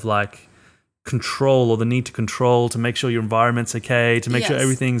endings of like control or the need to control to make sure your environment's okay, to make sure Yes.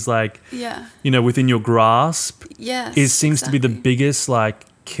 everything's like, Yeah. within your grasp. Yes. It seems to be the exactly. biggest like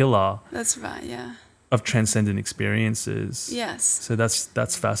killer That's right. Yeah. of transcendent experiences. Yes. So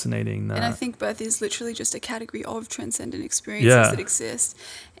that's fascinating. And I think birth is literally just a category of transcendent experiences Yeah. that exist.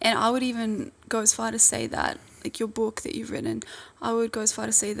 And I would even go as far to say that, like your book that you've written, I would go as far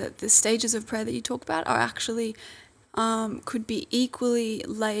to say that the stages of prayer that you talk about are actually could be equally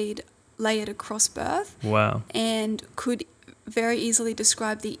layered across birth. Wow. And could very easily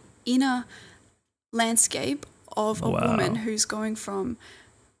describe the inner landscape of a Wow. woman who's going from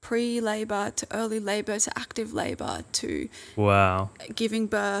pre-labor to early labor to active labor to Wow. giving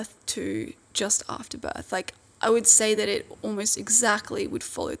birth to just after birth. Like I would say that it almost exactly would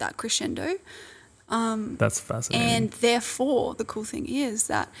follow that crescendo. That's fascinating. And therefore, the cool thing is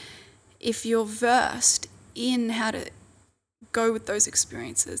that if you're versed in how to go with those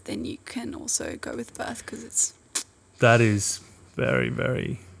experiences, then you can also go with birth because it's... That is very,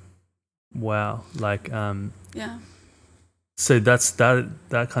 very wow. Like Yeah. So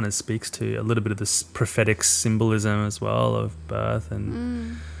that kind of speaks to a little bit of this prophetic symbolism as well of birth,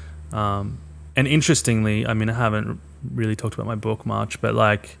 and interestingly, I mean, I haven't really talked about my book much, but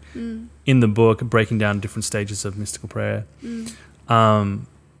like in the book, breaking down different stages of mystical prayer,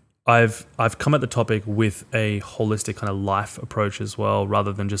 I've come at the topic with a holistic kind of life approach as well,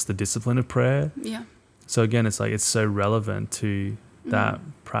 rather than just the discipline of prayer. Yeah. So again, it's like it's so relevant to that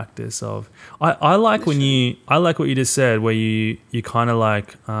practice of. I like when I like what you just said, where you kind of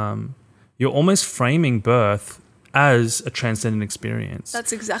like you're almost framing birth as a transcendent experience.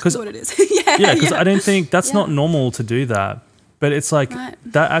 That's exactly what it is. Yeah, because I don't think that's not normal to do that, but it's like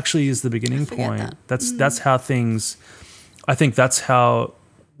that actually is the beginning point. That's how things. I think that's how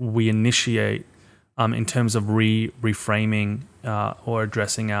we initiate in terms of reframing or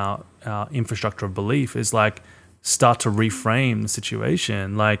addressing our infrastructure of belief, is like start to reframe the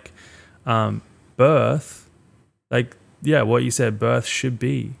situation. Like birth, like, yeah, what you said, birth should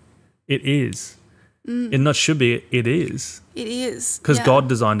be. It is. It not should be, it is. It is. Because God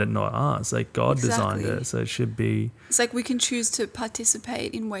designed it, not us. Like God designed it, so it should be. It's like we can choose to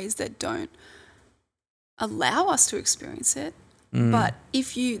participate in ways that don't allow us to experience it. But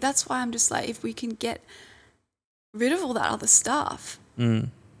that's why I'm just like, if we can get rid of all that other stuff,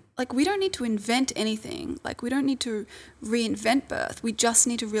 like we don't need to invent anything. Like we don't need to reinvent birth. We just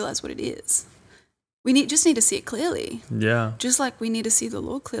need to realize what it is. We just need to see it clearly. Yeah. Just like we need to see the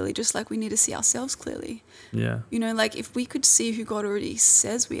Lord clearly, just like we need to see ourselves clearly. Yeah. You know, like if we could see who God already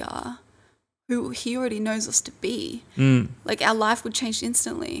says we are, who He already knows us to be, like our life would change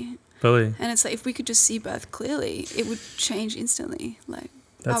instantly. Really? And it's like if we could just see birth clearly, it would change instantly, like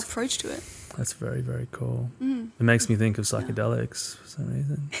our approach to it. That's very, very cool. It makes me think of psychedelics for some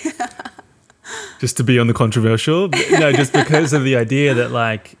reason. Just to be on the controversial, but, just because of the idea that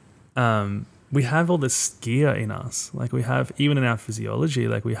like we have all this gear in us. Like we have, even in our physiology,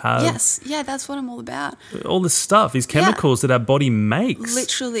 like we have... Yes, yeah, that's what I'm all about. All this stuff, these chemicals that our body makes.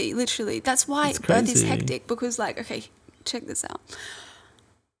 Literally. That's why birth is hectic, because like, okay, check this out.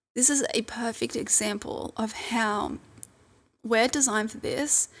 This is a perfect example of how we're designed for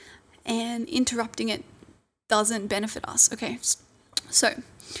this and interrupting it doesn't benefit us. Okay, so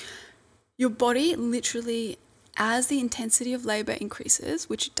your body literally, as the intensity of labor increases,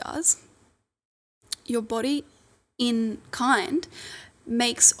 which it does, your body in kind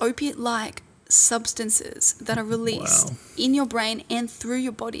makes opiate-like substances that are released in your brain and through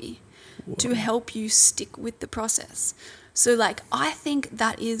your body to help you stick with the process. So like, I think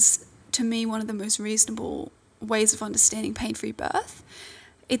that is, to me, one of the most reasonable ways of understanding pain-free birth.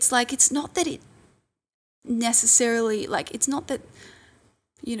 It's like, it's not that it necessarily, like, it's not that,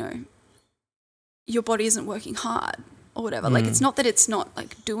 your body isn't working hard or whatever. Like, it's not that it's not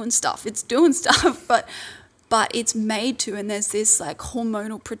like doing stuff. It's doing stuff, but it's made to, and there's this like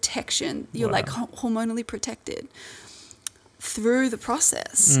hormonal protection. You're like hormonally protected through the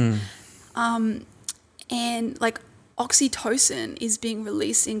process. And like oxytocin is being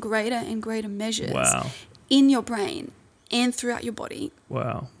released in greater and greater measures in your brain and throughout your body.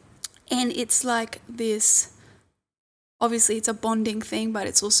 Wow. And it's like this, obviously it's a bonding thing, but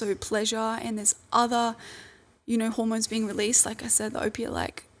it's also pleasure, and there's other, hormones being released, like I said, the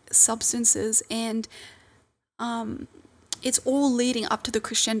opiate-like substances, and it's all leading up to the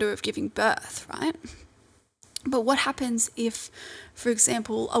crescendo of giving birth, right? But what happens if, for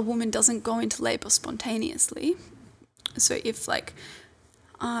example, a woman doesn't go into labor spontaneously? So if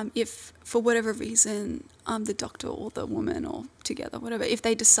if for whatever reason the doctor or the woman or together, whatever, if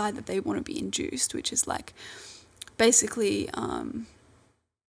they decide that they want to be induced, which is like basically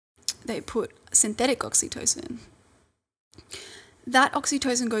they put synthetic oxytocin. That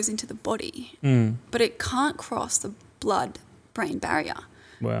oxytocin goes into the body, but it can't cross the blood-brain barrier.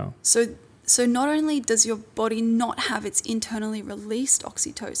 Wow. So not only does your body not have its internally released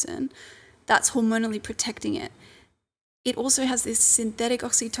oxytocin, that's hormonally protecting it, it also has this synthetic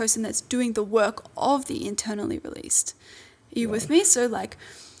oxytocin that's doing the work of the internally released. Are you with me? So like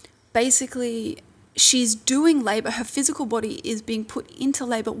basically she's doing labor, her physical body is being put into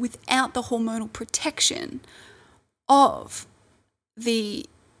labor without the hormonal protection of the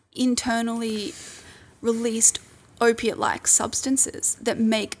internally released opiate-like substances that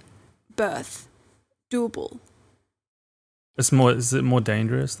make birth doable. Is it more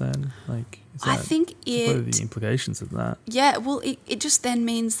dangerous then? Like, I think what are the implications of that? Yeah, well, it just then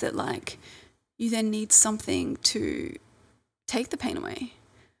means that like you then need something to take the pain away,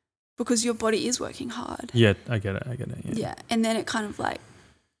 because your body is working hard. Yeah, I get it. Yeah, and then it kind of like,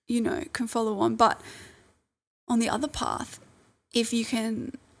 can follow on. But on the other path, if you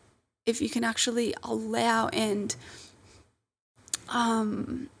can actually allow and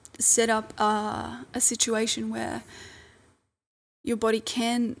set up a situation where your body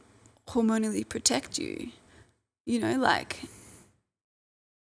can hormonally protect you. You know, like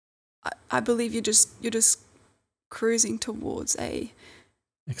I believe you're just cruising towards a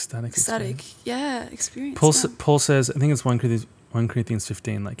ecstatic experience. Paul says, I think it's 1 Corinthians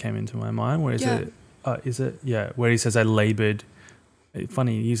 15 that came into my mind. Where where he says, I labored.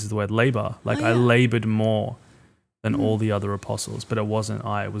 Funny, he uses the word labor. Like I labored more than all the other apostles, but it wasn't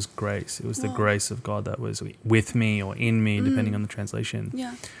I, it was grace. It was the grace of God that was with me or in me, depending on the translation.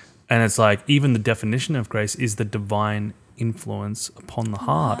 Yeah. And it's like, even the definition of grace is the divine influence upon the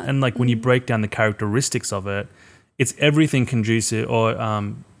heart. And like when you break down the characteristics of it, it's everything conducive, or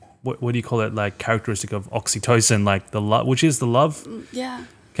what do you call it? Like characteristic of oxytocin, like the love, which is the love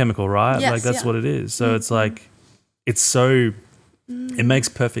chemical, right? Yes, like that's what it is. So it's like, it's so, it makes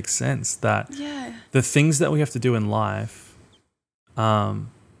perfect sense that the things that we have to do in life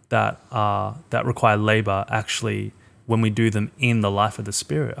that require labor, actually, when we do them in the life of the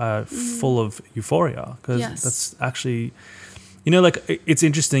Spirit, are full of euphoria, because that's actually, you know, like it's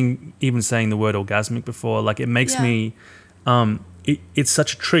interesting even saying the word orgasmic before, like it makes me, it's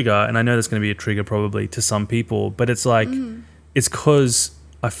such a trigger, and I know there's going to be a trigger probably to some people, but it's like, it's because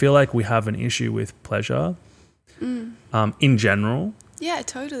I feel like we have an issue with pleasure in general. Yeah,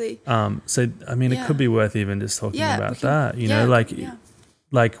 totally. So, I mean, it could be worth even just talking about that, you know,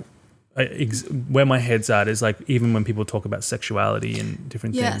 like where my head's at is like, even when people talk about sexuality and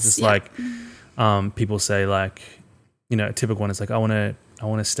different things, it's like people say like, you know, a typical one is like, I want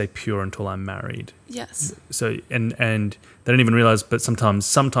to stay pure until I'm married. Yes. So, and they don't even realize, but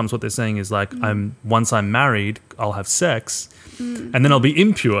sometimes what they're saying is like, once I'm married, I'll have sex and then I'll be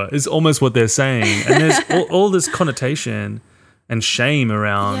impure, is almost what they're saying. And there's all this connotation and shame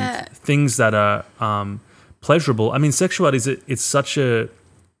around things that are pleasurable. I mean, sexuality it's such a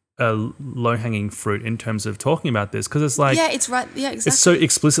low-hanging fruit in terms of talking about this, because it's like, it's right, exactly. It's so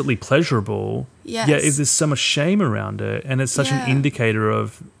explicitly pleasurable. Yes. Yeah, there's so much shame around it, and it's such an indicator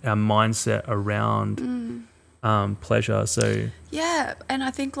of our mindset around pleasure. So and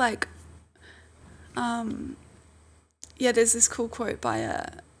I think like there's this cool quote by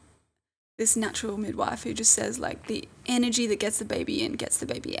this natural midwife who just says like, the energy that gets the baby in gets the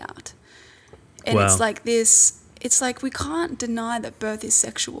baby out. And it's like this, it's like we can't deny that birth is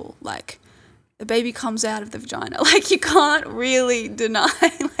sexual. Like the baby comes out of the vagina. Like you can't really deny,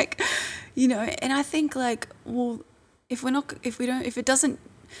 like, you know, and I think like, well, if it doesn't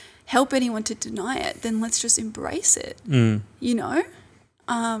help anyone to deny it, then let's just embrace it, you know?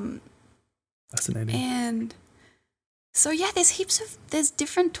 Fascinating. And so, there's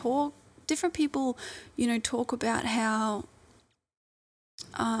different people, you know, talk about how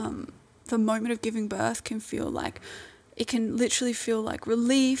the moment of giving birth can feel like, it can literally feel like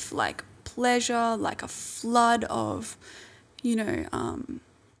relief, like pleasure, like a flood of, you know,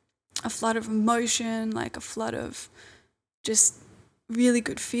 a flood of emotion, like a flood of just really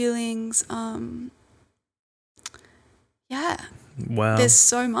good feelings. Wow. There's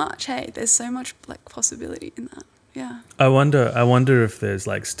so much, there's so much like possibility in that. Yeah. I wonder if there's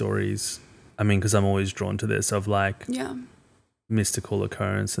like stories, I mean, because I'm always drawn to this, of like mystical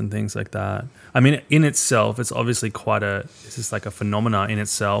occurrence and things like that. I mean, in itself, it's obviously it's just like a phenomena in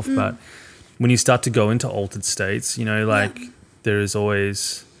itself, but when you start to go into altered states, you know, like there is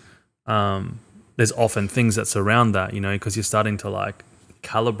always, there's often things that surround that, you know, because you're starting to like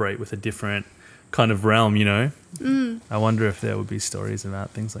calibrate with a different kind of realm, you know. I wonder if there would be stories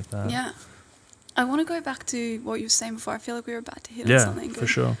about things like that. Yeah. I want to go back to what you were saying before. I feel like we were about to hit on something good. Yeah, for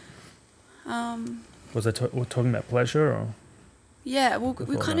sure. Was I we're talking about pleasure or? Yeah, well,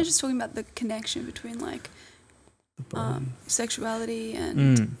 we're kind of just talking about the connection between like sexuality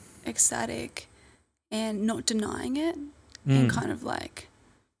and ecstatic and not denying it and kind of like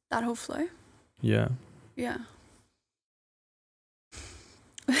that whole flow. Yeah. Yeah.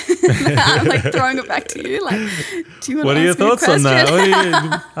 I'm like throwing it back to you. Like, do you want what to are your ask me thoughts a on question?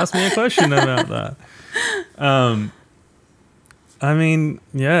 that? Ask me a question about that. I mean,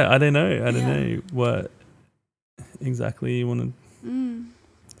 I don't know. I don't know what exactly you want to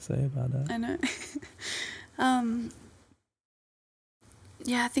say about that. I know.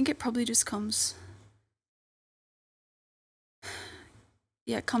 I think it probably just comes.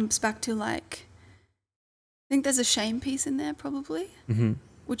 Yeah, it comes back to like. I think there's a shame piece in there probably,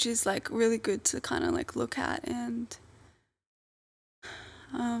 which is like really good to kind of like look at and.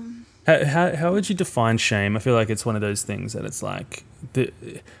 How would you define shame? I feel like it's one of those things that it's like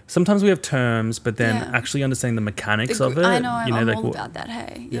sometimes we have terms, but then actually understanding the mechanics of it. I know, you know, I'm like all about that.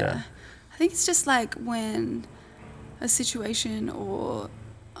 Hey, yeah. I think it's just like when a situation or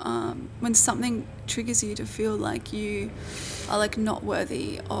when something triggers you to feel like you are like not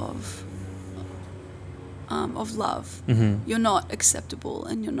worthy of love, you're not acceptable,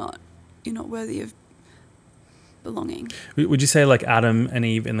 and you're not worthy of belonging. Would you say like Adam and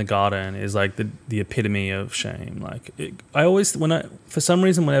Eve in the garden is like the epitome of shame? Like I always, for some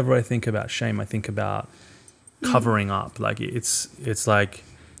reason, whenever I think about shame, I think about covering up. Like it's like,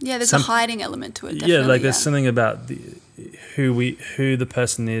 yeah, there's a hiding element to it. Definitely, yeah, like there's something about who the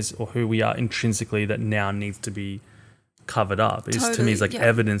person is or who we are intrinsically that now needs to be covered up. To me is like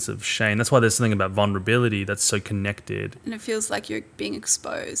evidence of shame. That's why there's something about vulnerability that's so connected. And it feels like you're being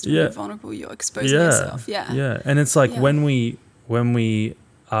exposed. When you're vulnerable, you're exposing yourself. Yeah. Yeah. And it's like when we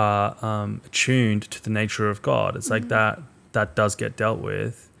are attuned to the nature of God, it's like that does get dealt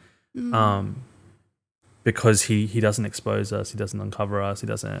with. Because he doesn't expose us, he doesn't uncover us, he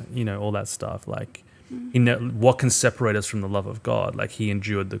doesn't, all that stuff. Like what can separate us from the love of God? Like he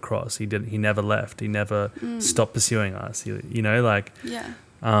endured the cross. He never left. He never stopped pursuing us. There's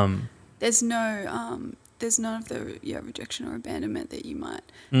none of the rejection or abandonment that you might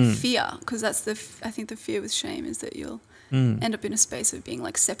fear, because that's I think the fear with shame is that you'll end up in a space of being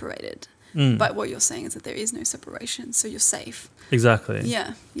like separated. But what you're saying is that there is no separation, so you're safe. Exactly.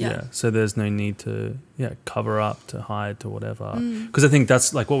 Yeah. So there's no need to cover up, to hide, to whatever. Because I think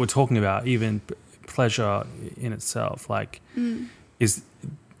that's like what we're talking about. Even pleasure in itself, like, is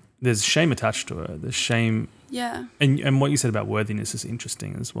there's shame attached to it. There's shame. Yeah. And what you said about worthiness is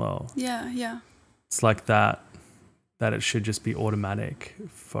interesting as well. Yeah. It's like that it should just be automatic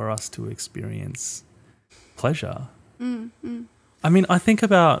for us to experience pleasure. I mean, I think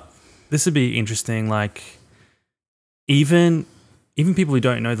about. This would be interesting, like even people who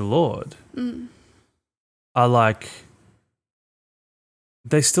don't know the Lord are like,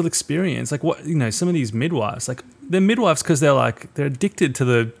 they still experience, like what, some of these midwives, like they're midwives because they're addicted to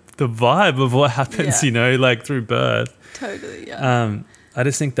the vibe of what happens, like through birth. Totally, yeah. I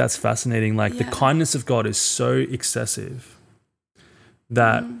just think that's fascinating. Like the kindness of God is so excessive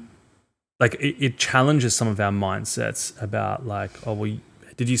that like it challenges some of our mindsets about like,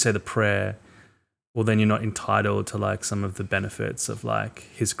 did you say the prayer? Well, then you're not entitled to like some of the benefits of like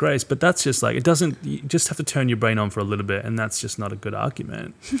his grace. But that's just like, you just have to turn your brain on for a little bit, and that's just not a good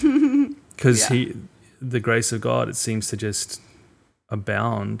argument. Because the grace of God, it seems to just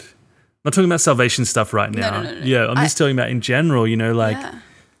abound. I'm not talking about salvation stuff right now. No. Yeah, I'm just talking about in general, like.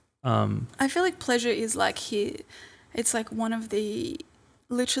 Yeah. I feel like pleasure is like it's like one of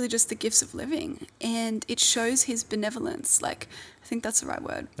literally just the gifts of living, and it shows his benevolence. Like, I think that's the right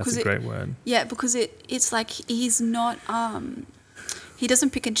word. That's a great word. Yeah, because it's like he's not he doesn't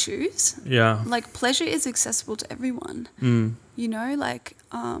pick and choose. Yeah. Like pleasure is accessible to everyone. Like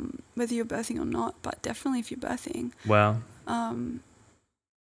whether you're birthing or not, but definitely if you're birthing. Wow.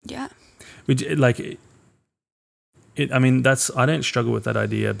 Yeah. I mean, I don't struggle with that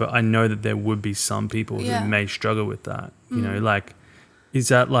idea, but I know that there would be some people who may struggle with that. Like, is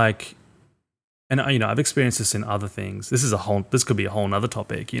that like, and I've experienced this in other things. This could be a whole nother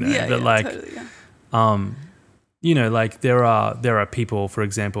topic, but like, totally, like there are people, for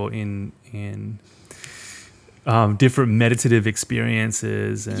example, in different meditative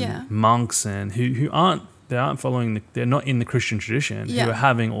experiences and monks and who aren't following they're not in the Christian tradition, who are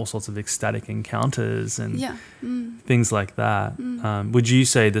having all sorts of ecstatic encounters and things like that. Would you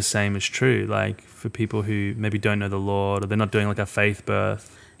say the same is true, like for people who maybe don't know the Lord, or they're not doing like a faith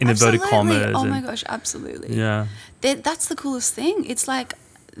birth in inverted commas? Oh my gosh, absolutely. Yeah. That's the coolest thing. It's like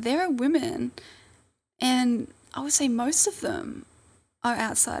there are women, and I would say most of them are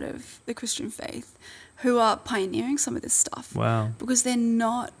outside of the Christian faith, who are pioneering some of this stuff. Wow. Because they're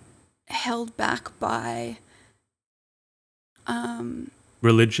not held back by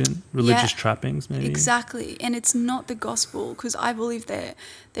religious trappings, maybe. Exactly. And it's not the gospel, because I believe they're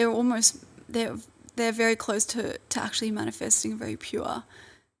very close to actually manifesting a very pure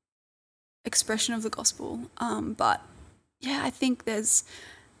expression of the gospel. But I think that's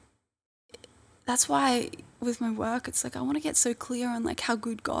why with my work, it's like I want to get so clear on like how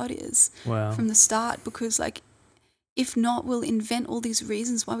good God is from the start, because like if not, we'll invent all these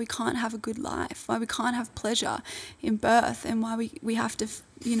reasons why we can't have a good life, why we can't have pleasure in birth, and why we have to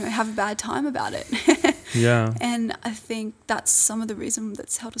have a bad time about it. Yeah. And I think that's some of the reason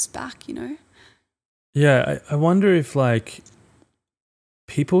that's held us back, Yeah, I wonder if like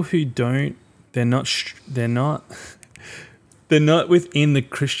people who they're not within the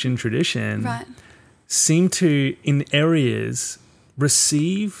Christian tradition, right, seem to in areas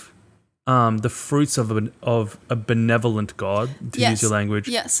receive the fruits of a benevolent God, to Yes. use your language,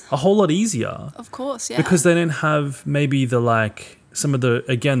 Yes. a whole lot easier. Of course, yeah. Because they don't have maybe some of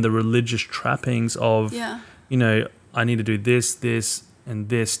the religious trappings of, yeah. I need to do this, and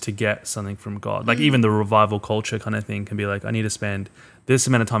this to get something from God. Like even the revival culture kind of thing can be like, I need to spend this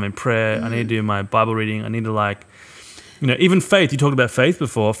amount of time in prayer. I need to do my Bible reading. I need to even faith. You talked about faith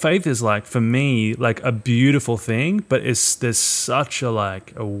before. Faith is like, for me, like a beautiful thing, but there's such a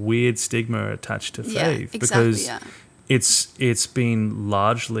weird stigma attached to faith because it's been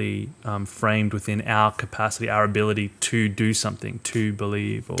largely framed within our capacity, our ability to do something, to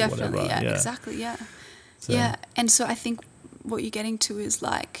believe or Definitely, whatever. yeah, exactly, yeah. So- Yeah, and so I think what you're getting to is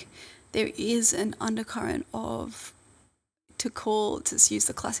like there is an undercurrent of, to use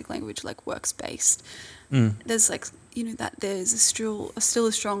the classic language, like works-based. There's like, that there's still a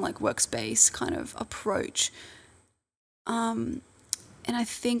strong like works-based kind of approach. And I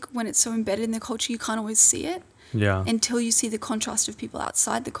think when it's so embedded in the culture, you can't always see it. Yeah. Until you see the contrast of people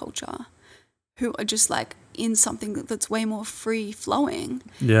outside the culture who are just like in something that's way more free flowing.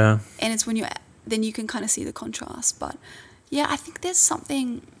 Yeah. And it's then you can kind of see the contrast. But yeah, I think there's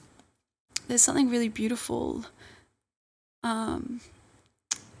something really beautiful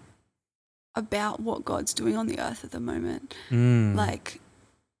about what God's doing on the earth at the moment. Like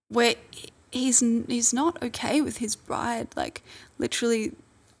where he's not okay with his bride, like literally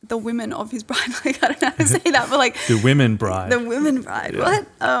the women of his bride. Like I don't know how to say that, but like the women bride. The women bride. Yeah.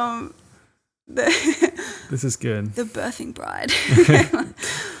 What? This is good. The birthing bride.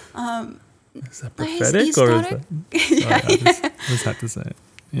 Is that Like, prophetic he's or not is that? yeah, I just had to say it.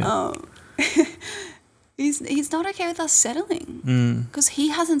 Yeah. He's not okay with us settling because he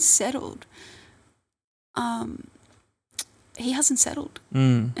hasn't settled. He hasn't settled,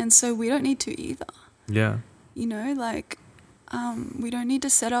 and so we don't need to either. Yeah. We don't need to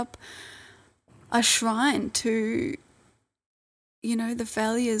set up a shrine to, the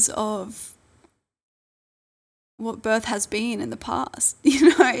failures of what birth has been in the past.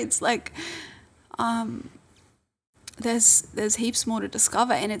 It's like there's heaps more to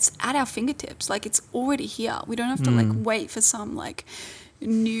discover, and it's at our fingertips. Like it's already here. We don't have to wait for some like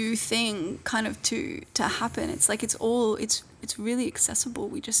new thing kind of to happen. It's like it's really accessible.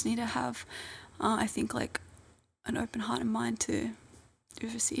 We just need to have I think like an open heart and mind to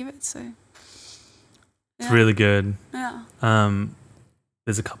receive it. So it's really good. Yeah.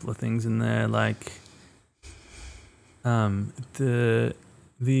 There's a couple of things in there, like the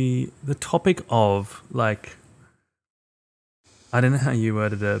topic of like, I don't know how you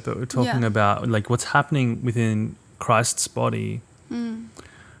worded it, but we're talking about like what's happening within Christ's body,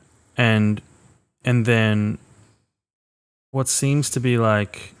 and then what seems to be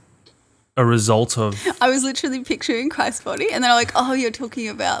like a result of. I was literally picturing Christ's body, and then I'm like, oh, you're talking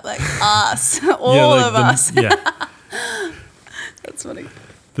about like us, all of us. Yeah. That's funny.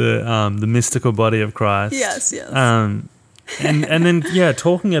 The mystical body of Christ. Yes. And then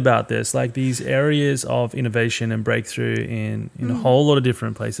talking about this, like these areas of innovation and breakthrough in a whole lot of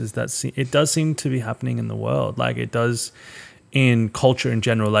different places, it does seem to be happening in the world. Like it does in culture in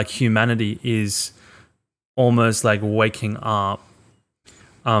general. Like humanity is almost like waking up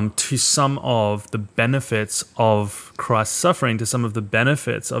to some of the benefits of Christ's suffering, to some of the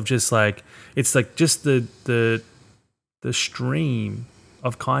benefits of just like, it's like just the stream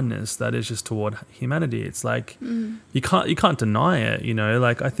of kindness that is just toward humanity. It's like you can't deny it,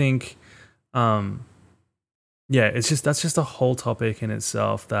 like I think that's just a whole topic in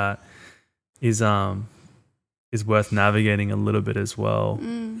itself that is worth navigating a little bit as well,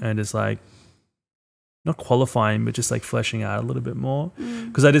 and just like not qualifying but just like fleshing out a little bit more,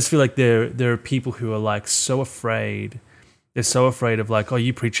 because I just feel like there are people who are like so afraid. They're so afraid of like, oh,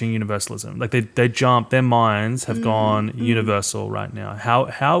 you preaching universalism. Like they jump, their minds have gone universal right now.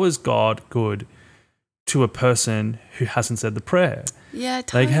 How is God good to a person who hasn't said the prayer? Yeah,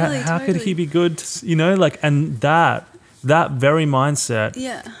 totally. Like how could he be good? And that very mindset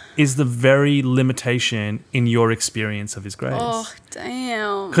is the very limitation in your experience of his grace. Oh,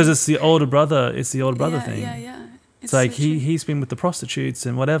 damn. Because it's the older brother thing. Yeah. It's like so he's been with the prostitutes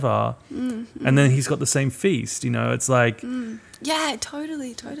and whatever, and then he's got the same feast. It's like, yeah,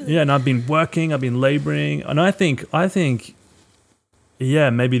 totally. Yeah, and I've been working, I've been laboring, and I think,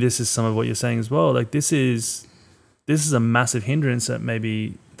 yeah, maybe this is some of what you're saying as well. Like this is a massive hindrance that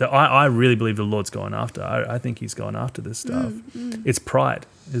I really believe the Lord's going after. I think He's going after this stuff. It's pride,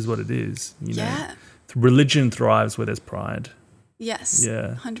 is what it is. Yeah. Religion thrives where there's pride. Yes.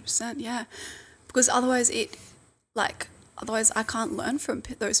 Yeah. 100%. Yeah, because otherwise I can't learn from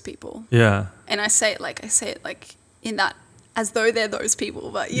those people. Yeah. And I say it like in that as though they're those people,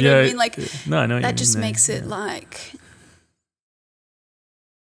 but you know what I mean? Like, no, I know what that you just mean there, makes it yeah. like,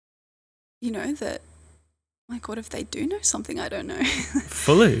 you know, that, like, what if they do know something I don't know?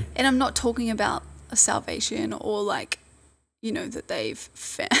 Fully. And I'm not talking about a salvation or like, you know, that they've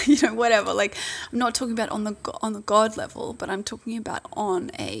found, you know, whatever. Like, I'm not talking about on the God level, but I'm talking about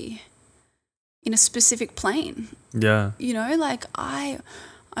in a specific plane. Yeah. You know, like I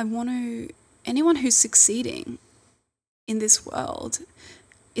want to, anyone who's succeeding in this world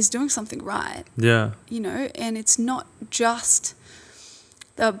is doing something right. Yeah. You know, and it's not just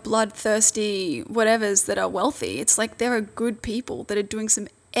the bloodthirsty whatevers that are wealthy. It's like there are good people that are doing some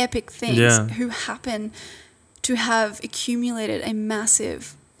epic things who happen to have accumulated a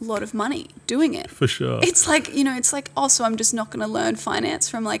massive lot of money doing it. For sure. It's like, you know, it's like, also I'm just not going to learn finance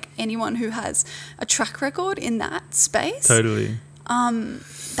from like anyone who has a track record in that space. Totally.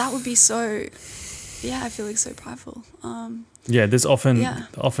 That would be so, I feel like so prideful. Yeah, there's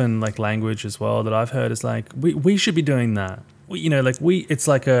often like language as well that I've heard is like, we should be doing that. You know, like it's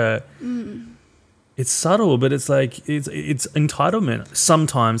like it's subtle, but it's like, it's entitlement.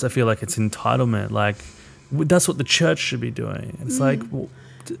 Sometimes I feel like it's entitlement. Like that's what the church should be doing. It's like, well,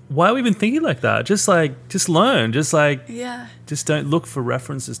 why are we even thinking like that? Just learn, just don't look for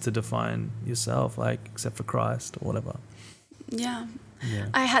references to define yourself, like except for Christ or whatever. Yeah. Yeah.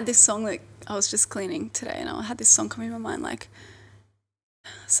 I had this song that I was just cleaning today, and I had this song come in my mind, like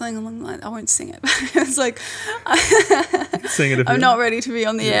something along the line. I won't sing it, but it's like Sing it if I'm you not ready to be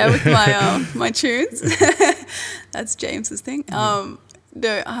on the air with my my tunes. That's James's thing.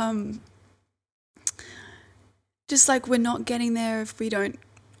 Just like we're not getting there if we don't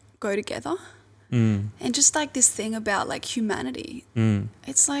go together. And just like this thing about like humanity.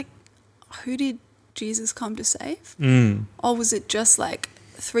 It's like, who did Jesus come to save? Or was it just like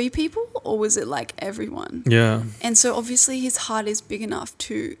 3 people, or was it like everyone? Yeah. And so obviously his heart is big enough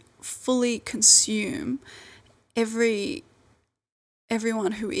to fully consume everyone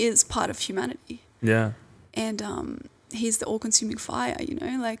who is part of humanity. Yeah. And he's the all-consuming fire, you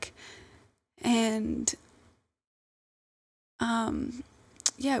know, like, and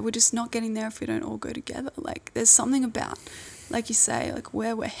we're just not getting there if we don't all go together. Like, there's something about, like you say, like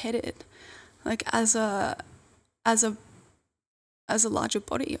where we're headed, like as a larger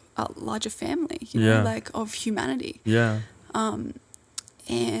body, a larger family, you know, like of humanity. Yeah. And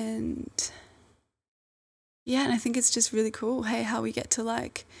I think it's just really cool, hey, how we get to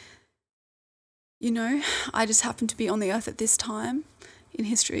like, you know, I just happen to be on the earth at this time in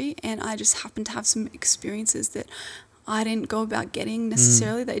history, and I just happen to have some experiences that I didn't go about getting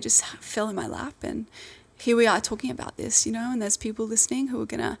necessarily. They just fell in my lap, and here we are talking about this, you know, and there's people listening who are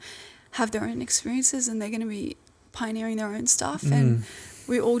going to have their own experiences, and they're going to be pioneering their own stuff, and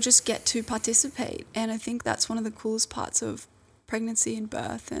we all just get to participate. And I think that's one of the coolest parts of pregnancy and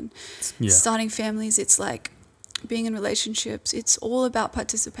birth and starting families. It's like being in relationships, it's all about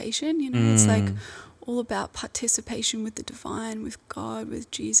participation, you know. It's like all about participation with the divine, with God,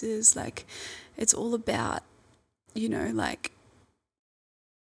 with Jesus. Like, it's all about, you know, like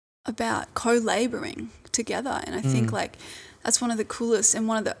about co-laboring together. And I think like that's one of the coolest and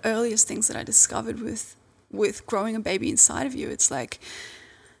one of the earliest things that I discovered with growing a baby inside of you. It's like,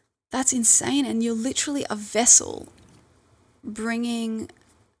 that's insane. And you're literally a vessel bringing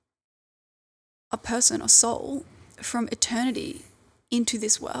a person or soul from eternity into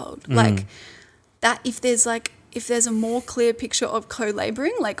this world. Like that, if there's a more clear picture of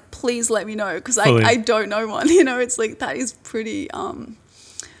co-laboring, like, please let me know, because I don't know one, you know. It's like, that is pretty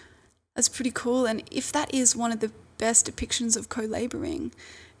that's pretty cool. And if that is one of the best depictions of co-laboring,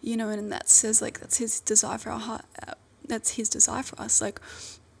 you know, and that says like that's his desire for our heart, that's his desire for us, like,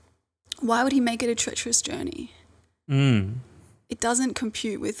 why would he make it a treacherous journey? It doesn't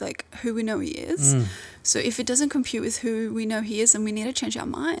compute with like who we know he is. So if it doesn't compute with who we know he is, then we need to change our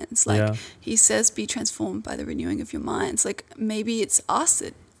minds. Like he says, be transformed by the renewing of your minds. Like, maybe it's us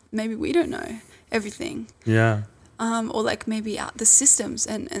that maybe we don't know everything. Yeah. Or like maybe the systems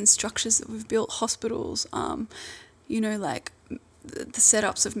and structures that we've built, hospitals, you know, like the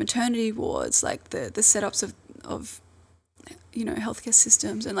setups of maternity wards, like the setups of, you know, healthcare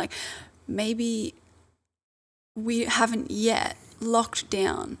systems. And like, maybe we haven't yet locked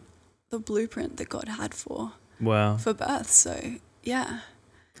down the blueprint that God had for birth. So yeah,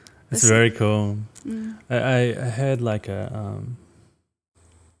 it's very cool. I heard like it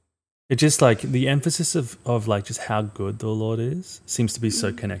just like the emphasis of like just how good the Lord is seems to be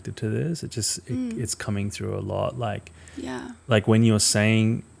so connected to this. It's coming through a lot. Like like when you're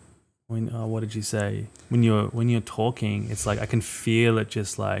saying, what did you say? When you're talking, it's like I can feel it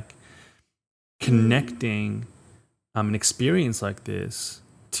just like connecting an experience like this,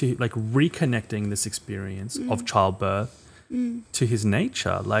 to like reconnecting this experience of childbirth to his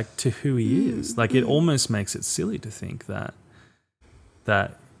nature, like to who he is. Like it almost makes it silly to think that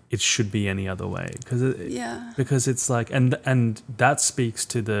it should be any other way, because it's like, and that speaks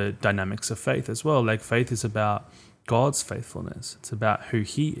to the dynamics of faith as well. Like faith is about God's faithfulness. It's about who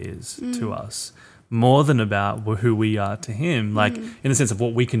he is to us, more than about who we are to him, like in the sense of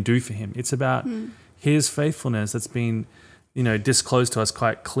what we can do for him. It's about his faithfulness that's been, disclosed to us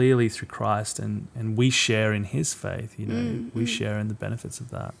quite clearly through Christ, and we share in his faith, we share in the benefits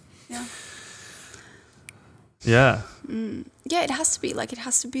of that. Yeah. Yeah. Yeah, it has to be. Like, it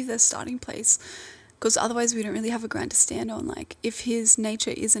has to be the starting place, because otherwise we don't really have a ground to stand on. Like, if his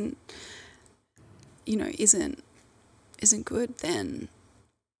nature isn't good, then,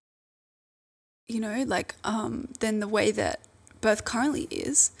 then the way that birth currently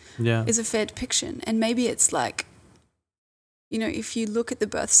is a fair depiction. And maybe it's like, if you look at the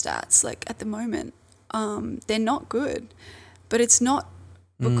birth stats, like at the moment, they're not good, but it's not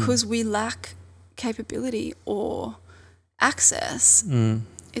because we lack capability or access.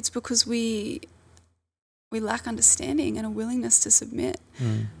 It's because we lack understanding and a willingness to submit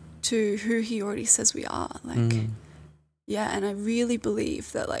to who he already says we are. Like, and I really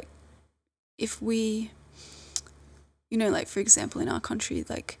believe that, like, if we, like, for example, in our country,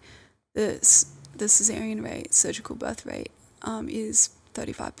 like the cesarean rate, surgical birth rate, is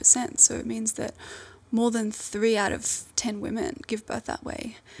 35%. So it means that more than 3 out of 10 women give birth that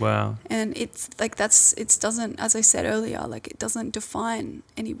way. Wow. And it's like, it doesn't, as I said earlier, like, it doesn't define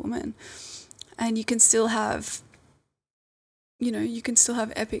any woman. And you can still have,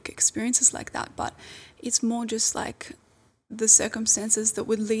 epic experiences like that, but it's more just like the circumstances that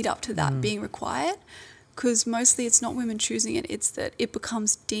would lead up to that being required. Because mostly it's not women choosing it, it's that it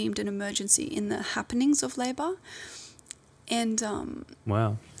becomes deemed an emergency in the happenings of labour. And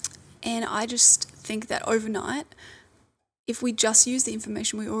wow. And I just think that overnight, if we just use the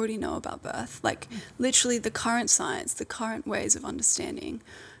information we already know about birth, like literally the current science, the current ways of understanding,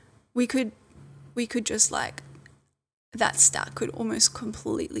 we could just, like, that stat could almost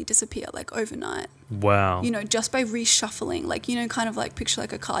completely disappear, like, overnight. Wow. Just by reshuffling, like, kind of like picture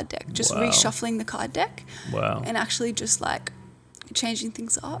like a card deck, just reshuffling the card deck. Wow. And actually just, like, changing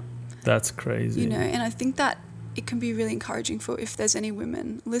things up. That's crazy. And I think that it can be really encouraging for, if there's any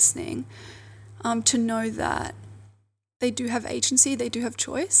women listening, to know that they do have agency, they do have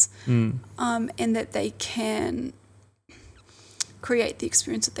choice, and that they can create the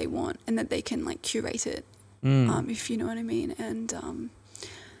experience that they want, and that they can, like, curate it, if you know what I mean, and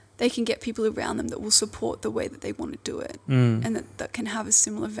they can get people around them that will support the way that they want to do it, and that can have a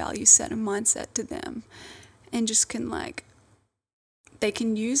similar value set and mindset to them, and just can, like, they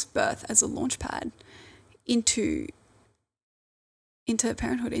can use birth as a launch pad into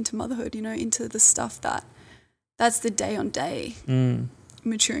parenthood, into motherhood, into the stuff that's the day on day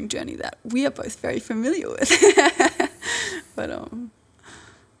maturing journey that we are both very familiar with. But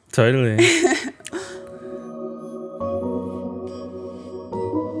totally.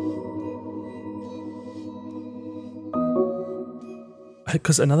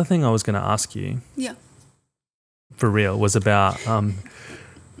 Because another thing I was going to ask you, for real, was about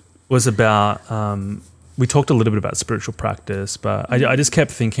we talked a little bit about spiritual practice, but I just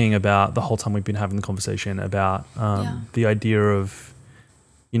kept thinking about the whole time we've been having the conversation about the idea of,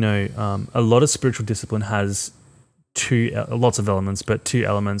 a lot of spiritual discipline has lots of elements, but 2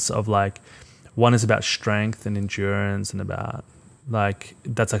 elements of, like, one is about strength and endurance, and about, like,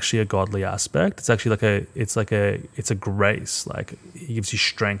 that's actually a godly aspect. It's actually it's a grace. Like, he gives you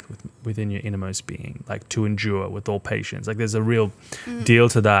strength within your innermost being, like, to endure with all patience. Like, there's a real deal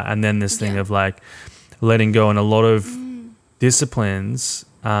to that. And then this thing of, like, letting go, and a lot of disciplines,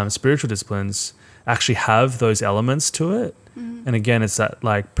 spiritual disciplines, actually have those elements to it. And again, it's that,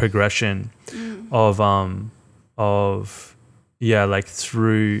 like, progression of like,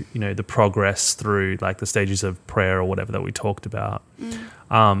 through, the progress through, like, the stages of prayer or whatever that we talked about.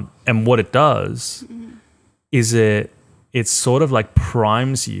 And what it does is it sort of, like,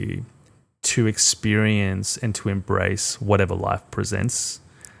 primes you to experience and to embrace whatever life presents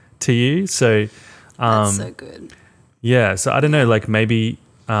to you. So that's so good. Yeah, so I don't know, like, maybe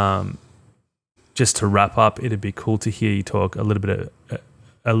just to wrap up, it'd be cool to hear you talk a little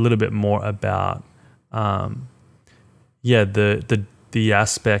bit more about the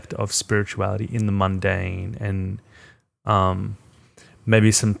aspect of spirituality in the mundane, and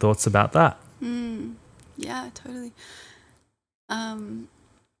maybe some thoughts about that. Yeah, totally. I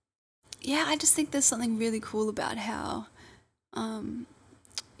just think there's something really cool about how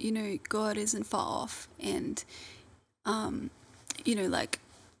God isn't far off, and you know, like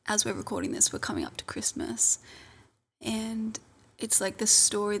as we're recording this, we're coming up to Christmas, and it's like the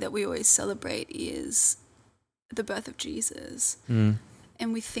story that we always celebrate is the birth of Jesus.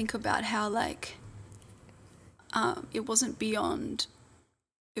 And we think about how like it wasn't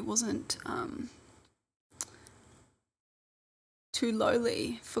too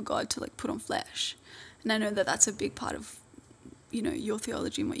lowly for God to like put on flesh. And I know that that's a big part of, you know, your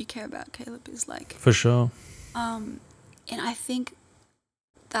theology and what you care about, Caleb, is like, For sure. and I think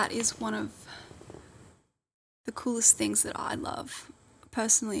that is one of the coolest things that I love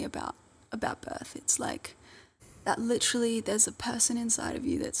personally about birth. It's like that literally there's a person inside of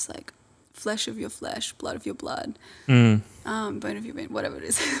you that's like flesh of your flesh, blood of your blood, bone of your bone, whatever it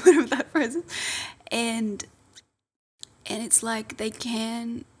is, whatever that phrase is. And it's like they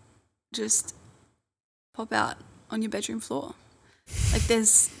can just pop out on your bedroom floor. Like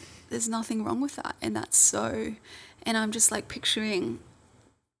there's nothing wrong with that. And that's so, and I'm just like picturing,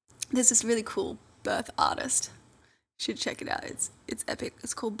 there's this really cool birth artist. You should check it out. It's epic.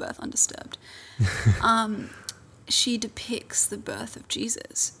 It's called Birth Undisturbed. She depicts the birth of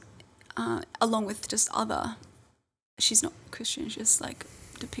Jesus, along with just other, she's not Christian, she just like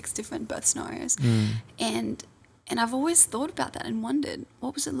depicts different birth scenarios. And I've always thought about that and wondered,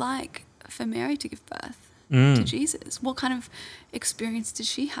 what was it like for Mary to give birth to Jesus? What kind of experience did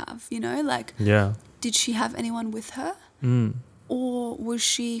she have? You know, like, did she have anyone with her? Or was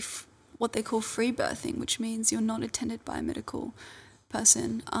she what they call free birthing, which means you're not attended by a medical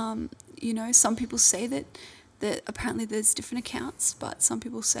person? You know, some people say that apparently there's different accounts, but some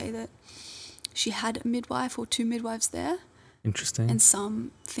people say that she had a midwife or two midwives there. Interesting. And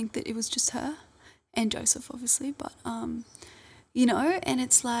some think that it was just her and Joseph, obviously. But, you know, and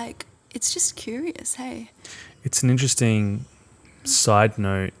it's like, it's just curious, hey. It's an interesting side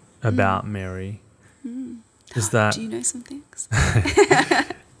note about Mary. Is that... Do you know some things?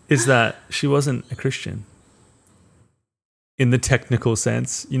 is that she wasn't a Christian in the technical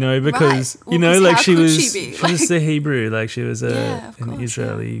sense, you know, because, Well, you know, like she was like, a Hebrew, like she was of an course,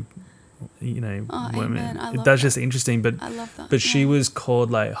 Israeli, you know, woman. Amen. I love That's that. just interesting, but I love that. but she was called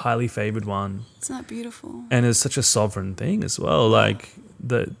like highly favored one. Isn't that beautiful? And it's such a sovereign thing as well. Like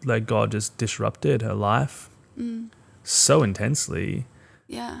like God just disrupted her life so intensely.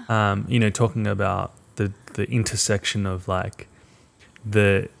 Yeah. You know, talking about the intersection of like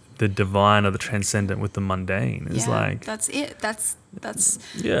the divine or the transcendent with the mundane is like, that's it. That's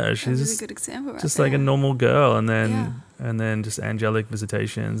yeah, she's a really just, good example, right? just there. like a normal girl, and then just angelic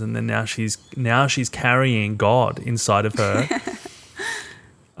visitations, and then now she's carrying God inside of her.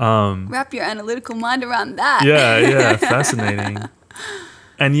 Wrap your analytical mind around that. Yeah, fascinating.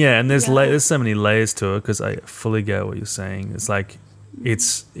 And there's so many layers to it, because I fully get what you're saying. It's like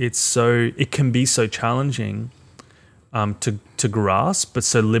it can be so challenging to grasp, but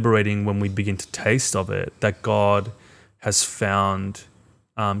so liberating when we begin to taste of it, that God has found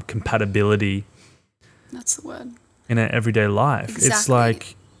compatibility. That's the word. In our everyday life. Exactly. It's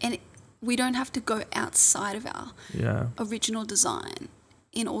like... And we don't have to go outside of our original design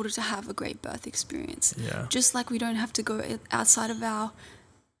in order to have a great birth experience. Yeah. Just like we don't have to go outside of our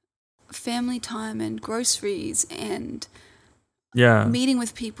family time and groceries and meeting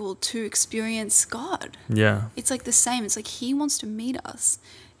with people to experience God. Yeah. It's like the same. It's like He wants to meet us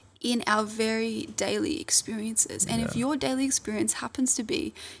in our very daily experiences. And if your daily experience happens to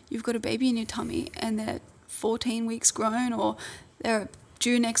be you've got a baby in your tummy and they're 14 weeks grown, or they're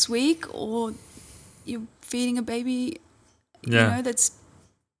due next week, or you're feeding a baby, you know, that's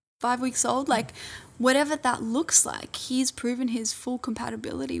 5 weeks old, like whatever that looks like, He's proven His full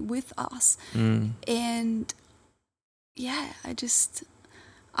compatibility with us. And yeah,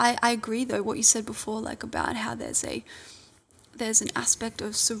 I agree though what you said before, like about how there's an aspect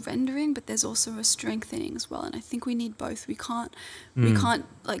of surrendering, but there's also a strengthening as well. And I think we need both. We can't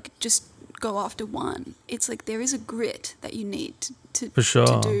like just go after one. It's like there is a grit that you need to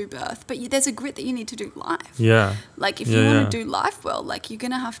do birth, but there's a grit that you need to do life. Yeah. Like if you want to do life well, like you're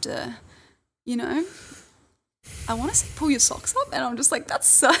gonna have to, you know. I want to say pull your socks up, and I'm just like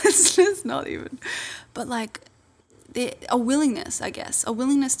it's just not even. But like a willingness, I guess, a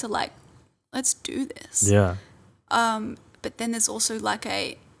willingness to like, let's do this. Yeah. But then there's also like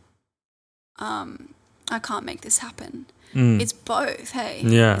I can't make this happen. It's both, hey.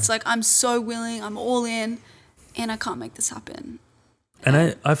 Yeah. It's like I'm so willing, I'm all in, and I can't make this happen.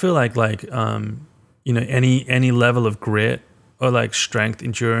 And I feel like you know, any level of grit or like strength,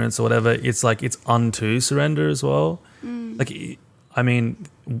 endurance or whatever, it's like it's unto surrender as well. Like, I mean,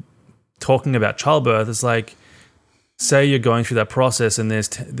 talking about childbirth, it's like say you're going through that process and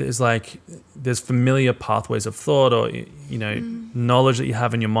there's familiar pathways of thought or, you know, knowledge that you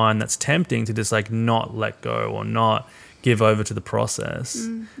have in your mind that's tempting to just like not let go or not give over to the process.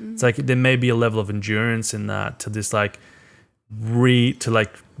 It's like there may be a level of endurance in that to just like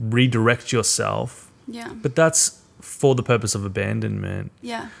redirect yourself. Yeah. But that's for the purpose of abandonment.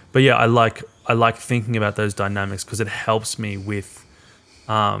 Yeah. But yeah, I like thinking about those dynamics because it helps me with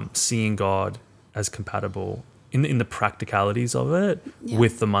seeing God as compatible in the practicalities of it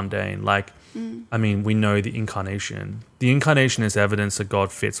with the mundane. Like, I mean, we know the incarnation. The incarnation is evidence that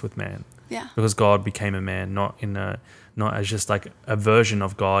God fits with man. Yeah. Because God became a man, not as just like a version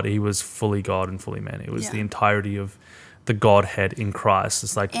of God. He was fully God and fully man. It was the entirety of the Godhead in Christ.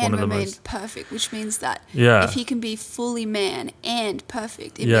 It's like one of the most perfect, which means that Yeah. if he can be fully man and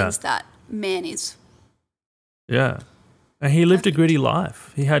perfect, it means that man is And he lived a gritty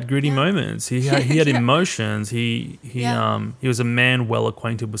life. He had gritty moments. He had emotions. He was a man well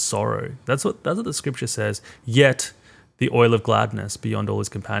acquainted with sorrow. That's what the scripture says. Yet the oil of gladness beyond all his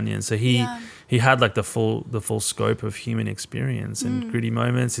companions. So he had like the full scope of human experience and gritty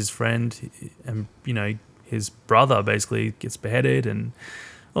moments. His friend and his brother basically gets beheaded and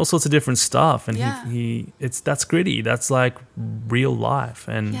all sorts of different stuff. And that's gritty. That's like real life.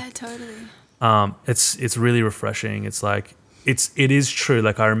 And totally. It's really refreshing. It's like it is true.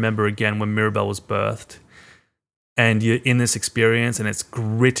 Like I remember again when Mirabelle was birthed, and you're in this experience, and it's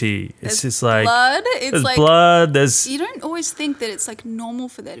gritty. It's just like blood. There's like blood. You don't always think that it's like normal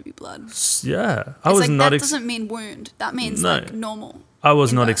for there to be blood. Yeah, that doesn't mean wound. That means like normal. I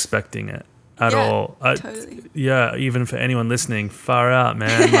was not expecting it at all. Totally. Yeah, even for anyone listening, far out,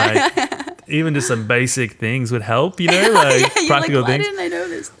 man. Like even just some basic things would help. Like practical things. Why didn't I know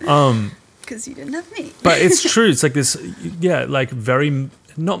this? Because you didn't have me. But it's true. It's like this, like very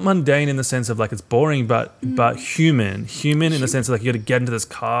not mundane in the sense of like it's boring, but human in the sense of like you got to get into this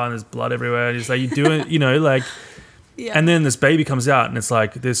car and there's blood everywhere. And it's like you do it, like. Yeah. And then this baby comes out and it's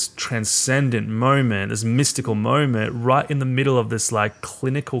like this transcendent moment, this mystical moment right in the middle of this like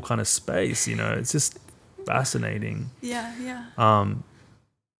clinical kind of space. It's just fascinating. Yeah.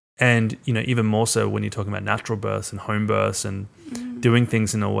 And even more so when you're talking about natural births and home births and doing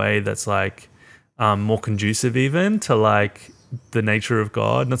things in a way that's like more conducive even to like the nature of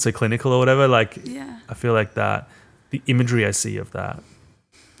God, not so clinical or whatever. Like, I feel like that the imagery I see of that,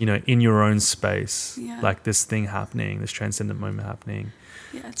 in your own space, like this thing happening, this transcendent moment happening.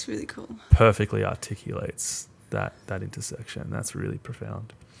 Yeah, it's really cool. Perfectly articulates that intersection. That's really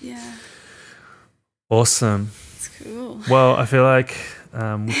profound. Yeah. Awesome. It's cool. Well, I feel like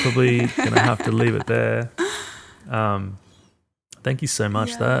we're probably going to have to leave it there. Thank you so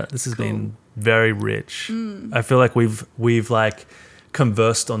much. This has been very rich. I feel like we've like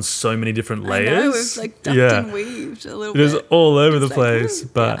conversed on so many different layers. I know, we've like ducked and weaved a little bit. It was all over the place,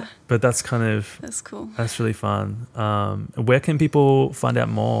 but that's that's cool. That's really fun. Where can people find out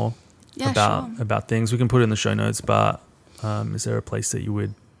more about things? We can put it in the show notes, but is there a place that you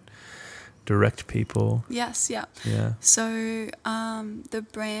would direct people? Yes, yeah. So the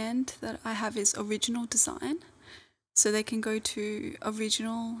brand that I have is Original Design. So they can go to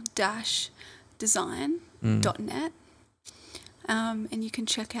original-design.net. And you can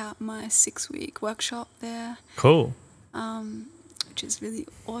check out my 6-week workshop there. Cool. Which is really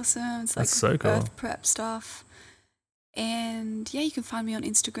awesome. It's like so cool. birth prep stuff. And you can find me on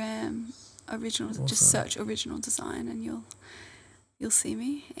Instagram. Just search Original Design and you'll see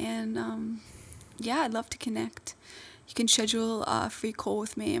me. And I'd love to connect. You can schedule a free call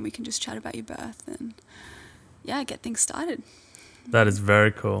with me and we can just chat about your birth and get things started. That is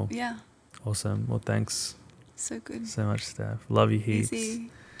very cool. Yeah. Awesome. Well, thanks. So good. So much, Steph. Love you heaps. Easy.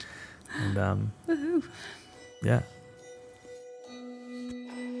 And woohoo. Yeah.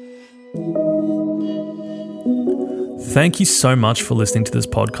 Thank you so much for listening to this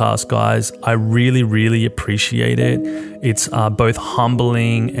podcast, guys. I really, really appreciate it. It's both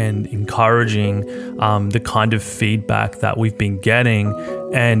humbling and encouraging, the kind of feedback that we've been getting.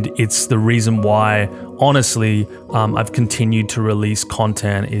 And it's the reason why, honestly, I've continued to release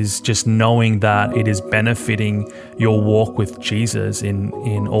content, is just knowing that it is benefiting your walk with Jesus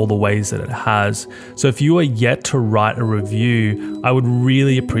in all the ways that it has. So if you are yet to write a review, I would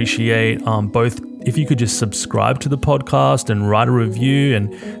really appreciate both if you could just subscribe to the podcast and write a review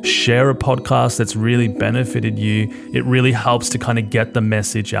and share a podcast that's really benefited you. It really helps to kind of get the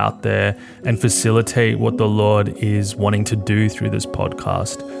message out there and facilitate what the Lord is wanting to do through this podcast.